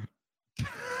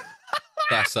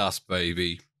 That's us,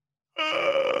 baby.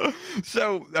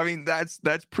 So I mean, that's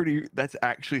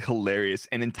actually hilarious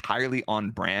and entirely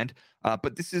on brand.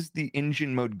 But this is the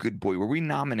engine mode good boy, where we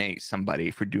nominate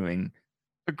somebody for doing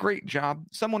a great job,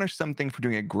 someone or something for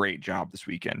doing a great job this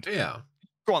weekend. Yeah.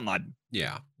 Go on, lad.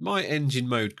 Yeah. My engine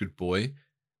mode good boy.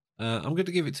 I'm going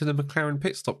to give it to the McLaren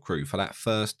pit stop crew for that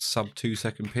first sub 2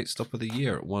 second pit stop of the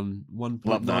year at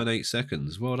 1.98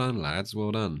 seconds. Well done, lads.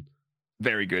 Well done.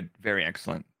 Very good. Very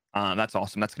excellent. That's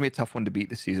awesome. That's going to be a tough one to beat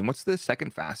this season. What's the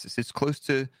second fastest? It's close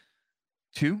to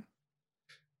 2?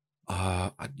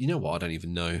 You know what? I don't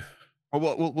even know.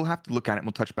 Well, we'll have to look at it, and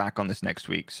we'll touch back on this next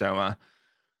week. So,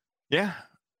 yeah.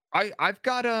 I've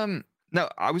got, no,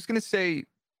 I was going to say,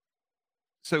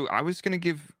 so I was going to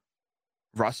give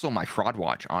Russell my fraud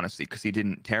watch, honestly, because he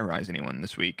didn't terrorize anyone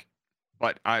this week.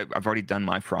 But I've already done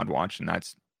my fraud watch, and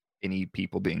that's any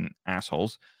people being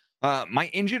assholes. My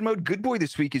engine mode good boy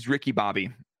this week is Ricky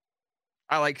Bobby.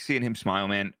 I like seeing him smile,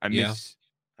 man. I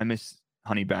miss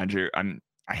Honey Badger.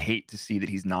 I hate to see that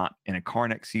he's not in a car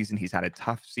next season. He's had a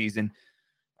tough season.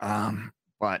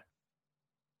 But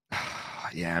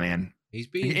yeah, man. He's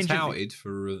being touted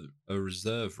for a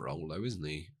reserve role, though, isn't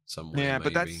he? Somewhere, yeah,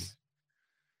 maybe. But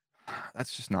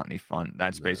that's just not any fun.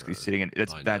 That's basically sitting in.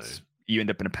 That's you end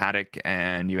up in a paddock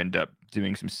and you end up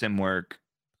doing some sim work.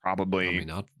 Probably. I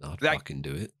mean, I'd fucking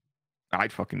do it.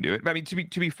 I'd fucking do it. I mean,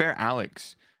 to be fair,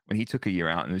 Alex, when he took a year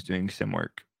out and was doing sim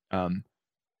work,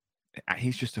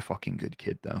 he's just a fucking good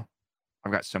kid, though.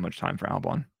 I've got so much time for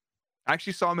Albon. I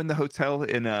actually saw him in the hotel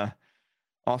in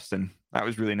Austin. That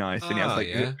was really nice. And I was like,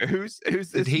 yeah. Who's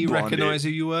this? Did he recognize who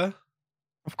you were?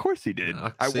 Of course he did.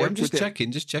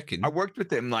 Just checking. I worked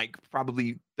with him like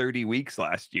probably 30 weeks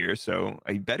last year, so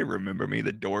he better remember me,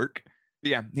 the dork.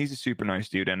 But yeah, he's a super nice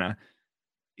dude, and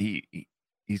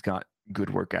he's got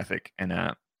good work ethic and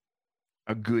a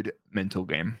good mental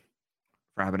game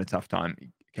for having a tough time. He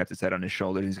kept his head on his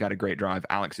shoulders. He's got a great drive.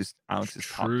 Alex is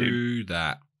top dude.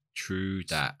 True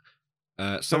that.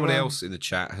 Someone else in the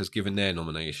chat has given their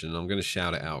nomination. I'm going to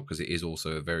shout it out because it is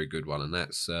also a very good one, and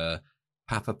that's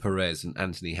Papa Perez and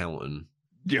Anthony Houghton.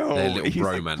 Their little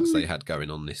bromance they had going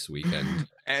on this weekend.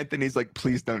 Anthony's like,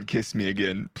 please don't kiss me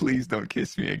again. Please don't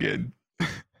kiss me again.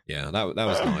 Yeah, that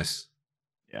was nice.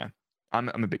 Yeah, I'm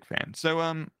a big fan. So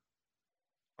are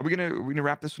we gonna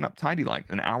wrap this one up tidy, like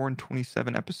an hour and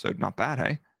 27 episode? Not bad,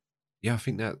 hey? Yeah, I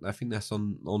think that's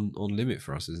on limit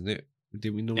for us, isn't it?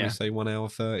 Did we normally say 1 hour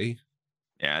 30?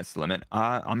 Yeah, it's the limit.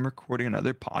 I'm recording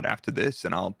another pod after this,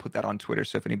 and I'll put that on Twitter.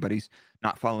 So if anybody's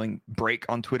not following Break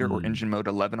on Twitter or Engine Mode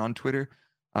 11 on Twitter,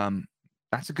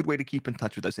 that's a good way to keep in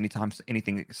touch with us. Anytime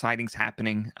anything exciting's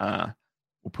happening,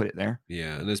 we'll put it there.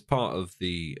 Yeah, and as part of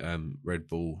the Red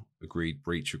Bull agreed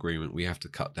breach agreement, we have to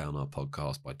cut down our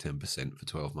podcast by 10% for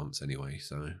 12 months anyway.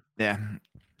 So yeah,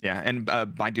 and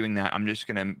by doing that,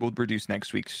 we'll reduce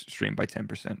next week's stream by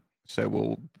 10%. So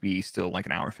we'll be still like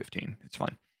an hour 15. It's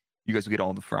fine. You guys will get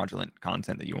all the fraudulent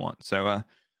content that you want. So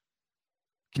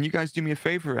can you guys do me a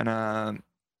favor and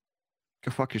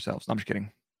go fuck yourselves? No, I'm just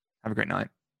kidding. Have a great night.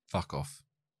 Fuck off.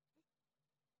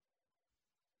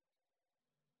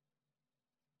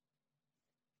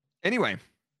 Anyway,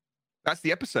 that's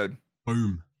the episode.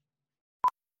 Boom.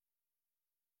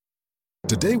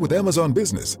 Today with Amazon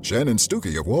Business, Shannon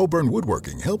Stuckey of Walburn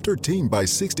Woodworking helped her team buy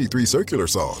 63 circular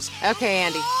saws. Okay,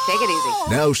 Andy, take it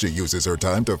easy. Now she uses her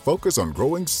time to focus on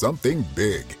growing something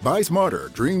big. Buy smarter,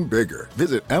 dream bigger.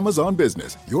 Visit Amazon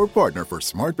Business, your partner for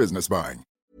smart business buying.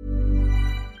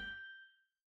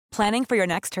 Planning for your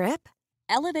next trip?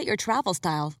 Elevate your travel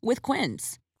style with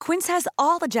Quince. Quince has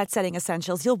all the jet-setting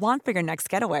essentials you'll want for your next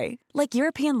getaway, like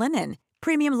European linen,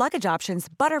 premium luggage options,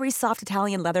 buttery soft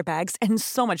Italian leather bags, and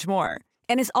so much more.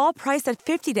 And is all priced at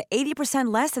 50 to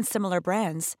 80% less than similar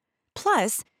brands.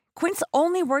 Plus, Quince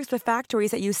only works with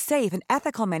factories that use safe and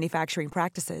ethical manufacturing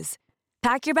practices.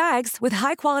 Pack your bags with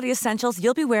high-quality essentials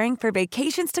you'll be wearing for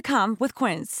vacations to come with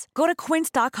Quince. Go to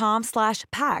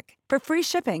quince.com/pack for free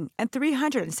shipping and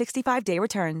 365-day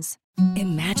returns.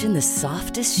 Imagine the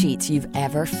softest sheets you've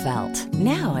ever felt.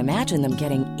 Now imagine them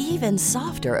getting even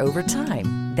softer over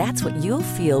time. That's what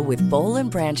you'll feel with Boll &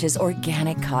 Branch's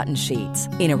organic cotton sheets.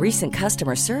 In a recent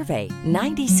customer survey,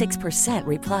 96%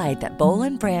 replied that Boll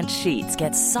 & Branch sheets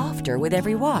get softer with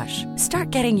every wash.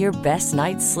 Start getting your best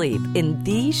night's sleep in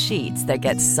these sheets that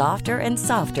get softer and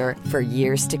softer for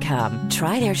years to come.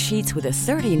 Try their sheets with a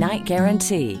 30-night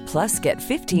guarantee. Plus, get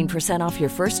 15% off your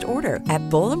first order at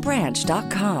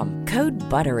bollandbranch.com. Code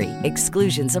BUTTERY.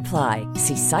 Exclusions apply.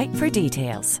 See site for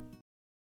details.